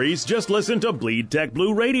 No worries, just listen to Bleed Tech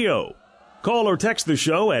Blue Radio. Call or text the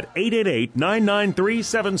show at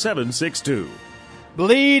 888-993-7762.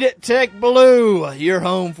 Bleed Tech Blue, your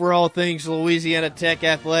home for all things Louisiana Tech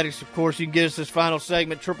athletics. Of course, you can get us this final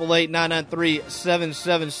segment,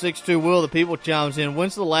 888-993-7762. Will, the people chimes in.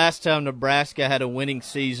 When's the last time Nebraska had a winning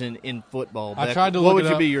season in football? I tried to look it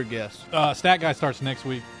up. What would be your guess? Stat Guy starts next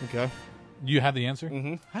week. Okay. You have the answer?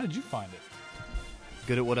 Mm-hmm. How did you find it?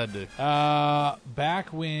 Good at what I do.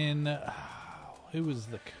 Back when who was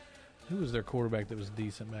their quarterback that was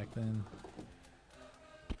decent back then?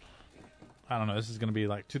 I don't know. This is going to be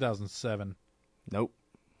like 2007. Nope.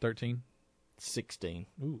 13? 16.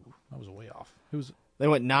 Ooh, that was way off. Who's? They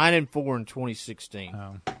went 9-4 in 2016.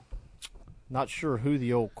 Oh. Not sure who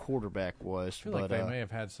the old quarterback was. I feel like they may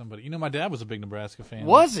have had somebody. You know, my dad was a big Nebraska fan.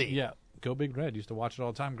 Was he? Yeah. Go Big Red. Used to watch it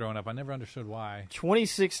all the time growing up. I never understood why.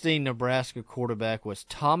 2016 Nebraska quarterback was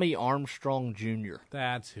Tommy Armstrong Jr.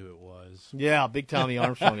 That's who it was. Yeah, big Tommy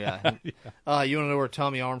Armstrong guy. Yeah. You want to know where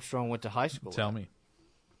Tommy Armstrong went to high school? Tell me.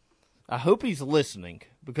 I hope he's listening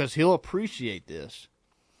because he'll appreciate this.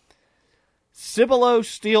 Cibolo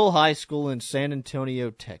Steele High School in San Antonio,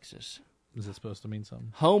 Texas. Is it supposed to mean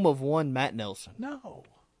something? Home of one Matt Nelson. No.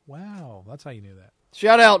 Wow. That's how you knew that.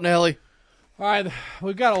 Shout out, Nelly. All right.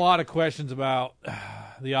 We've got a lot of questions about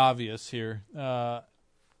the obvious here.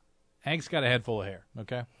 Hank's got a head full of hair,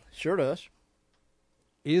 okay? Sure does.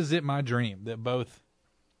 Is it my dream that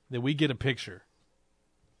we get a picture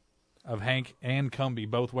of Hank and Cumbie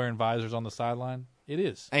both wearing visors on the sideline? It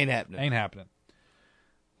is. Ain't happening. Ain't happening.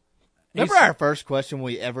 Remember our first question when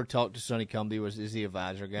we ever talked to Sonny Cumbie was, is he a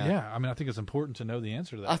visor guy? Yeah, I mean, I think it's important to know the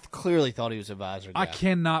answer to that. I clearly thought he was a visor guy. I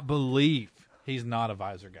cannot believe he's not a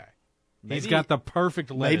visor guy. Maybe, he's got the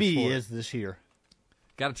perfect lettuce. Maybe he for is this year.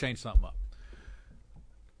 Got to change something up.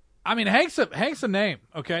 I mean, Hank's a name.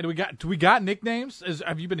 Okay, do we got nicknames?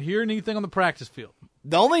 Have you been hearing anything on the practice field?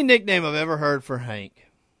 The only nickname I've ever heard for Hank.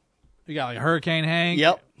 You got like Hurricane Hank?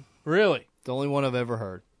 Yep. Really? The only one I've ever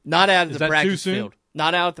heard. Not out of the practice field.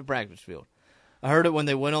 Not out at the practice field. I heard it when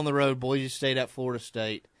they went on the road. Boise State at Florida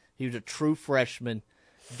State. He was a true freshman.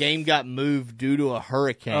 Game got moved due to a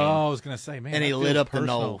hurricane. Oh, I was going to say, man. And he lit up the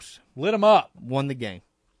nose. Lit him up. Won the game.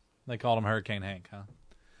 They called him Hurricane Hank, huh?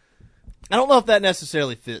 I don't know if that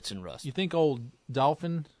necessarily fits in Russ. You think old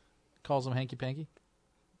Dolphin calls him Hanky Panky?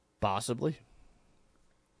 Possibly.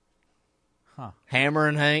 Huh. Hammer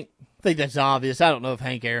and Hank. I think that's obvious. I don't know if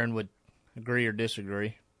Hank Aaron would agree or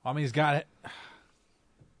disagree. I mean, he's got it.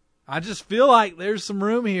 I just feel like there's some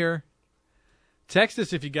room here. Text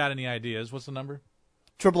us if you got any ideas. What's the number?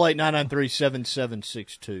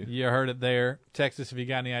 888-993-7762. You heard it there. Text us if you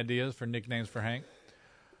got any ideas for nicknames for Hank.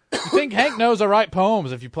 You think Hank knows to write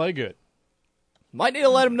poems if you play good? Might need to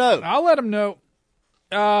let him know. I'll let him know.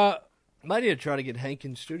 Might need to try to get Hank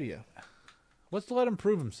in studio. Let's let him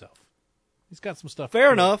prove himself. He's got some stuff.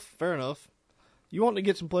 Fair enough. You want to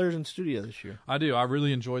get some players in studio this year? I do. I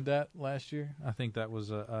really enjoyed that last year. I think that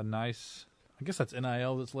was a nice. I guess that's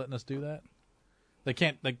NIL that's letting us do that. They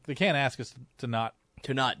can't ask us to not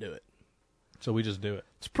do it. So we just do it.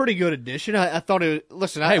 It's a pretty good addition. I thought it.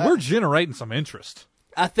 Listen, we're generating some interest.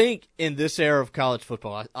 I think in this era of college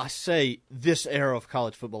football, I say this era of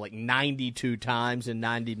college football like 92 times in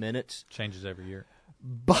 90 minutes. Changes every year.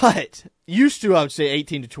 But used to, I would say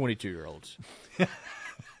 18 to 22-year-olds.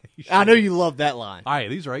 I know you love that line. All right,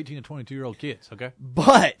 these are 18 to 22-year-old kids, okay?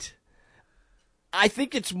 But I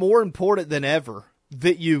think it's more important than ever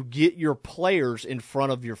that you get your players in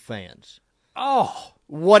front of your fans. Oh.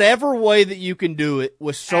 Whatever way that you can do it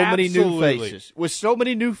with so many new faces. With so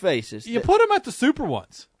many new faces. You put them at the Super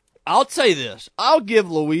ones. I'll say this. I'll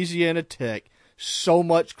give Louisiana Tech so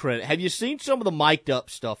much credit. Have you seen some of the mic'd up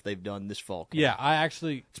stuff they've done this fall? Yeah,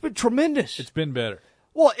 it's been tremendous. It's been better.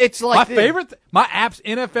 Well, it's like my favorite. My app's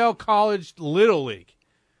NFL, college, Little League.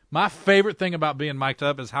 My favorite thing about being mic'd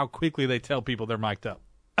up is how quickly they tell people they're mic'd up.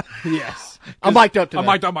 Yes. I'm mic'd up today. I'm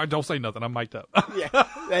mic'd up. Don't say nothing. I'm mic'd up. Yeah,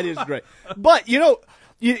 that is great. But,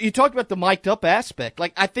 you talked about the mic'd up aspect.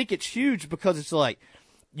 Like, I think it's huge because it's like,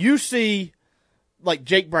 you see, like,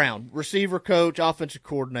 Jake Brown, receiver coach, offensive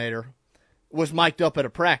coordinator, was mic'd up at a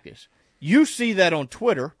practice. You see that on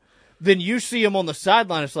Twitter. Then you see him on the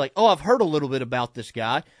sideline. It's like, oh, I've heard a little bit about this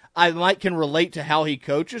guy. I can relate to how he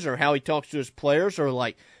coaches or how he talks to his players, or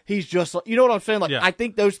like he's just, you know what I'm saying? Like, I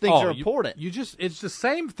think those things are important. It's the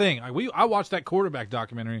same thing. I watched that quarterback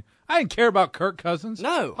documentary. I didn't care about Kirk Cousins.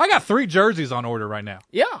 No. I got 3 jerseys on order right now.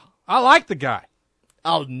 Yeah. I like the guy.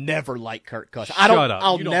 I'll never like Kirk Cousins. Shut up.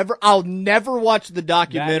 I'll never watch the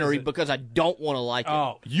documentary because I don't want to like it.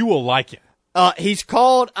 Oh, you will like it. I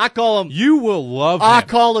call him. You will love him. I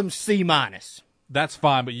call him C-. That's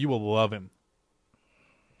fine, but you will love him.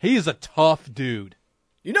 He is a tough dude.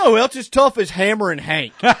 You know who else is tough is Hammer and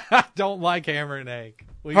Hank. I don't like Hammer and Hank.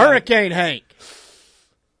 Hurricane Hank.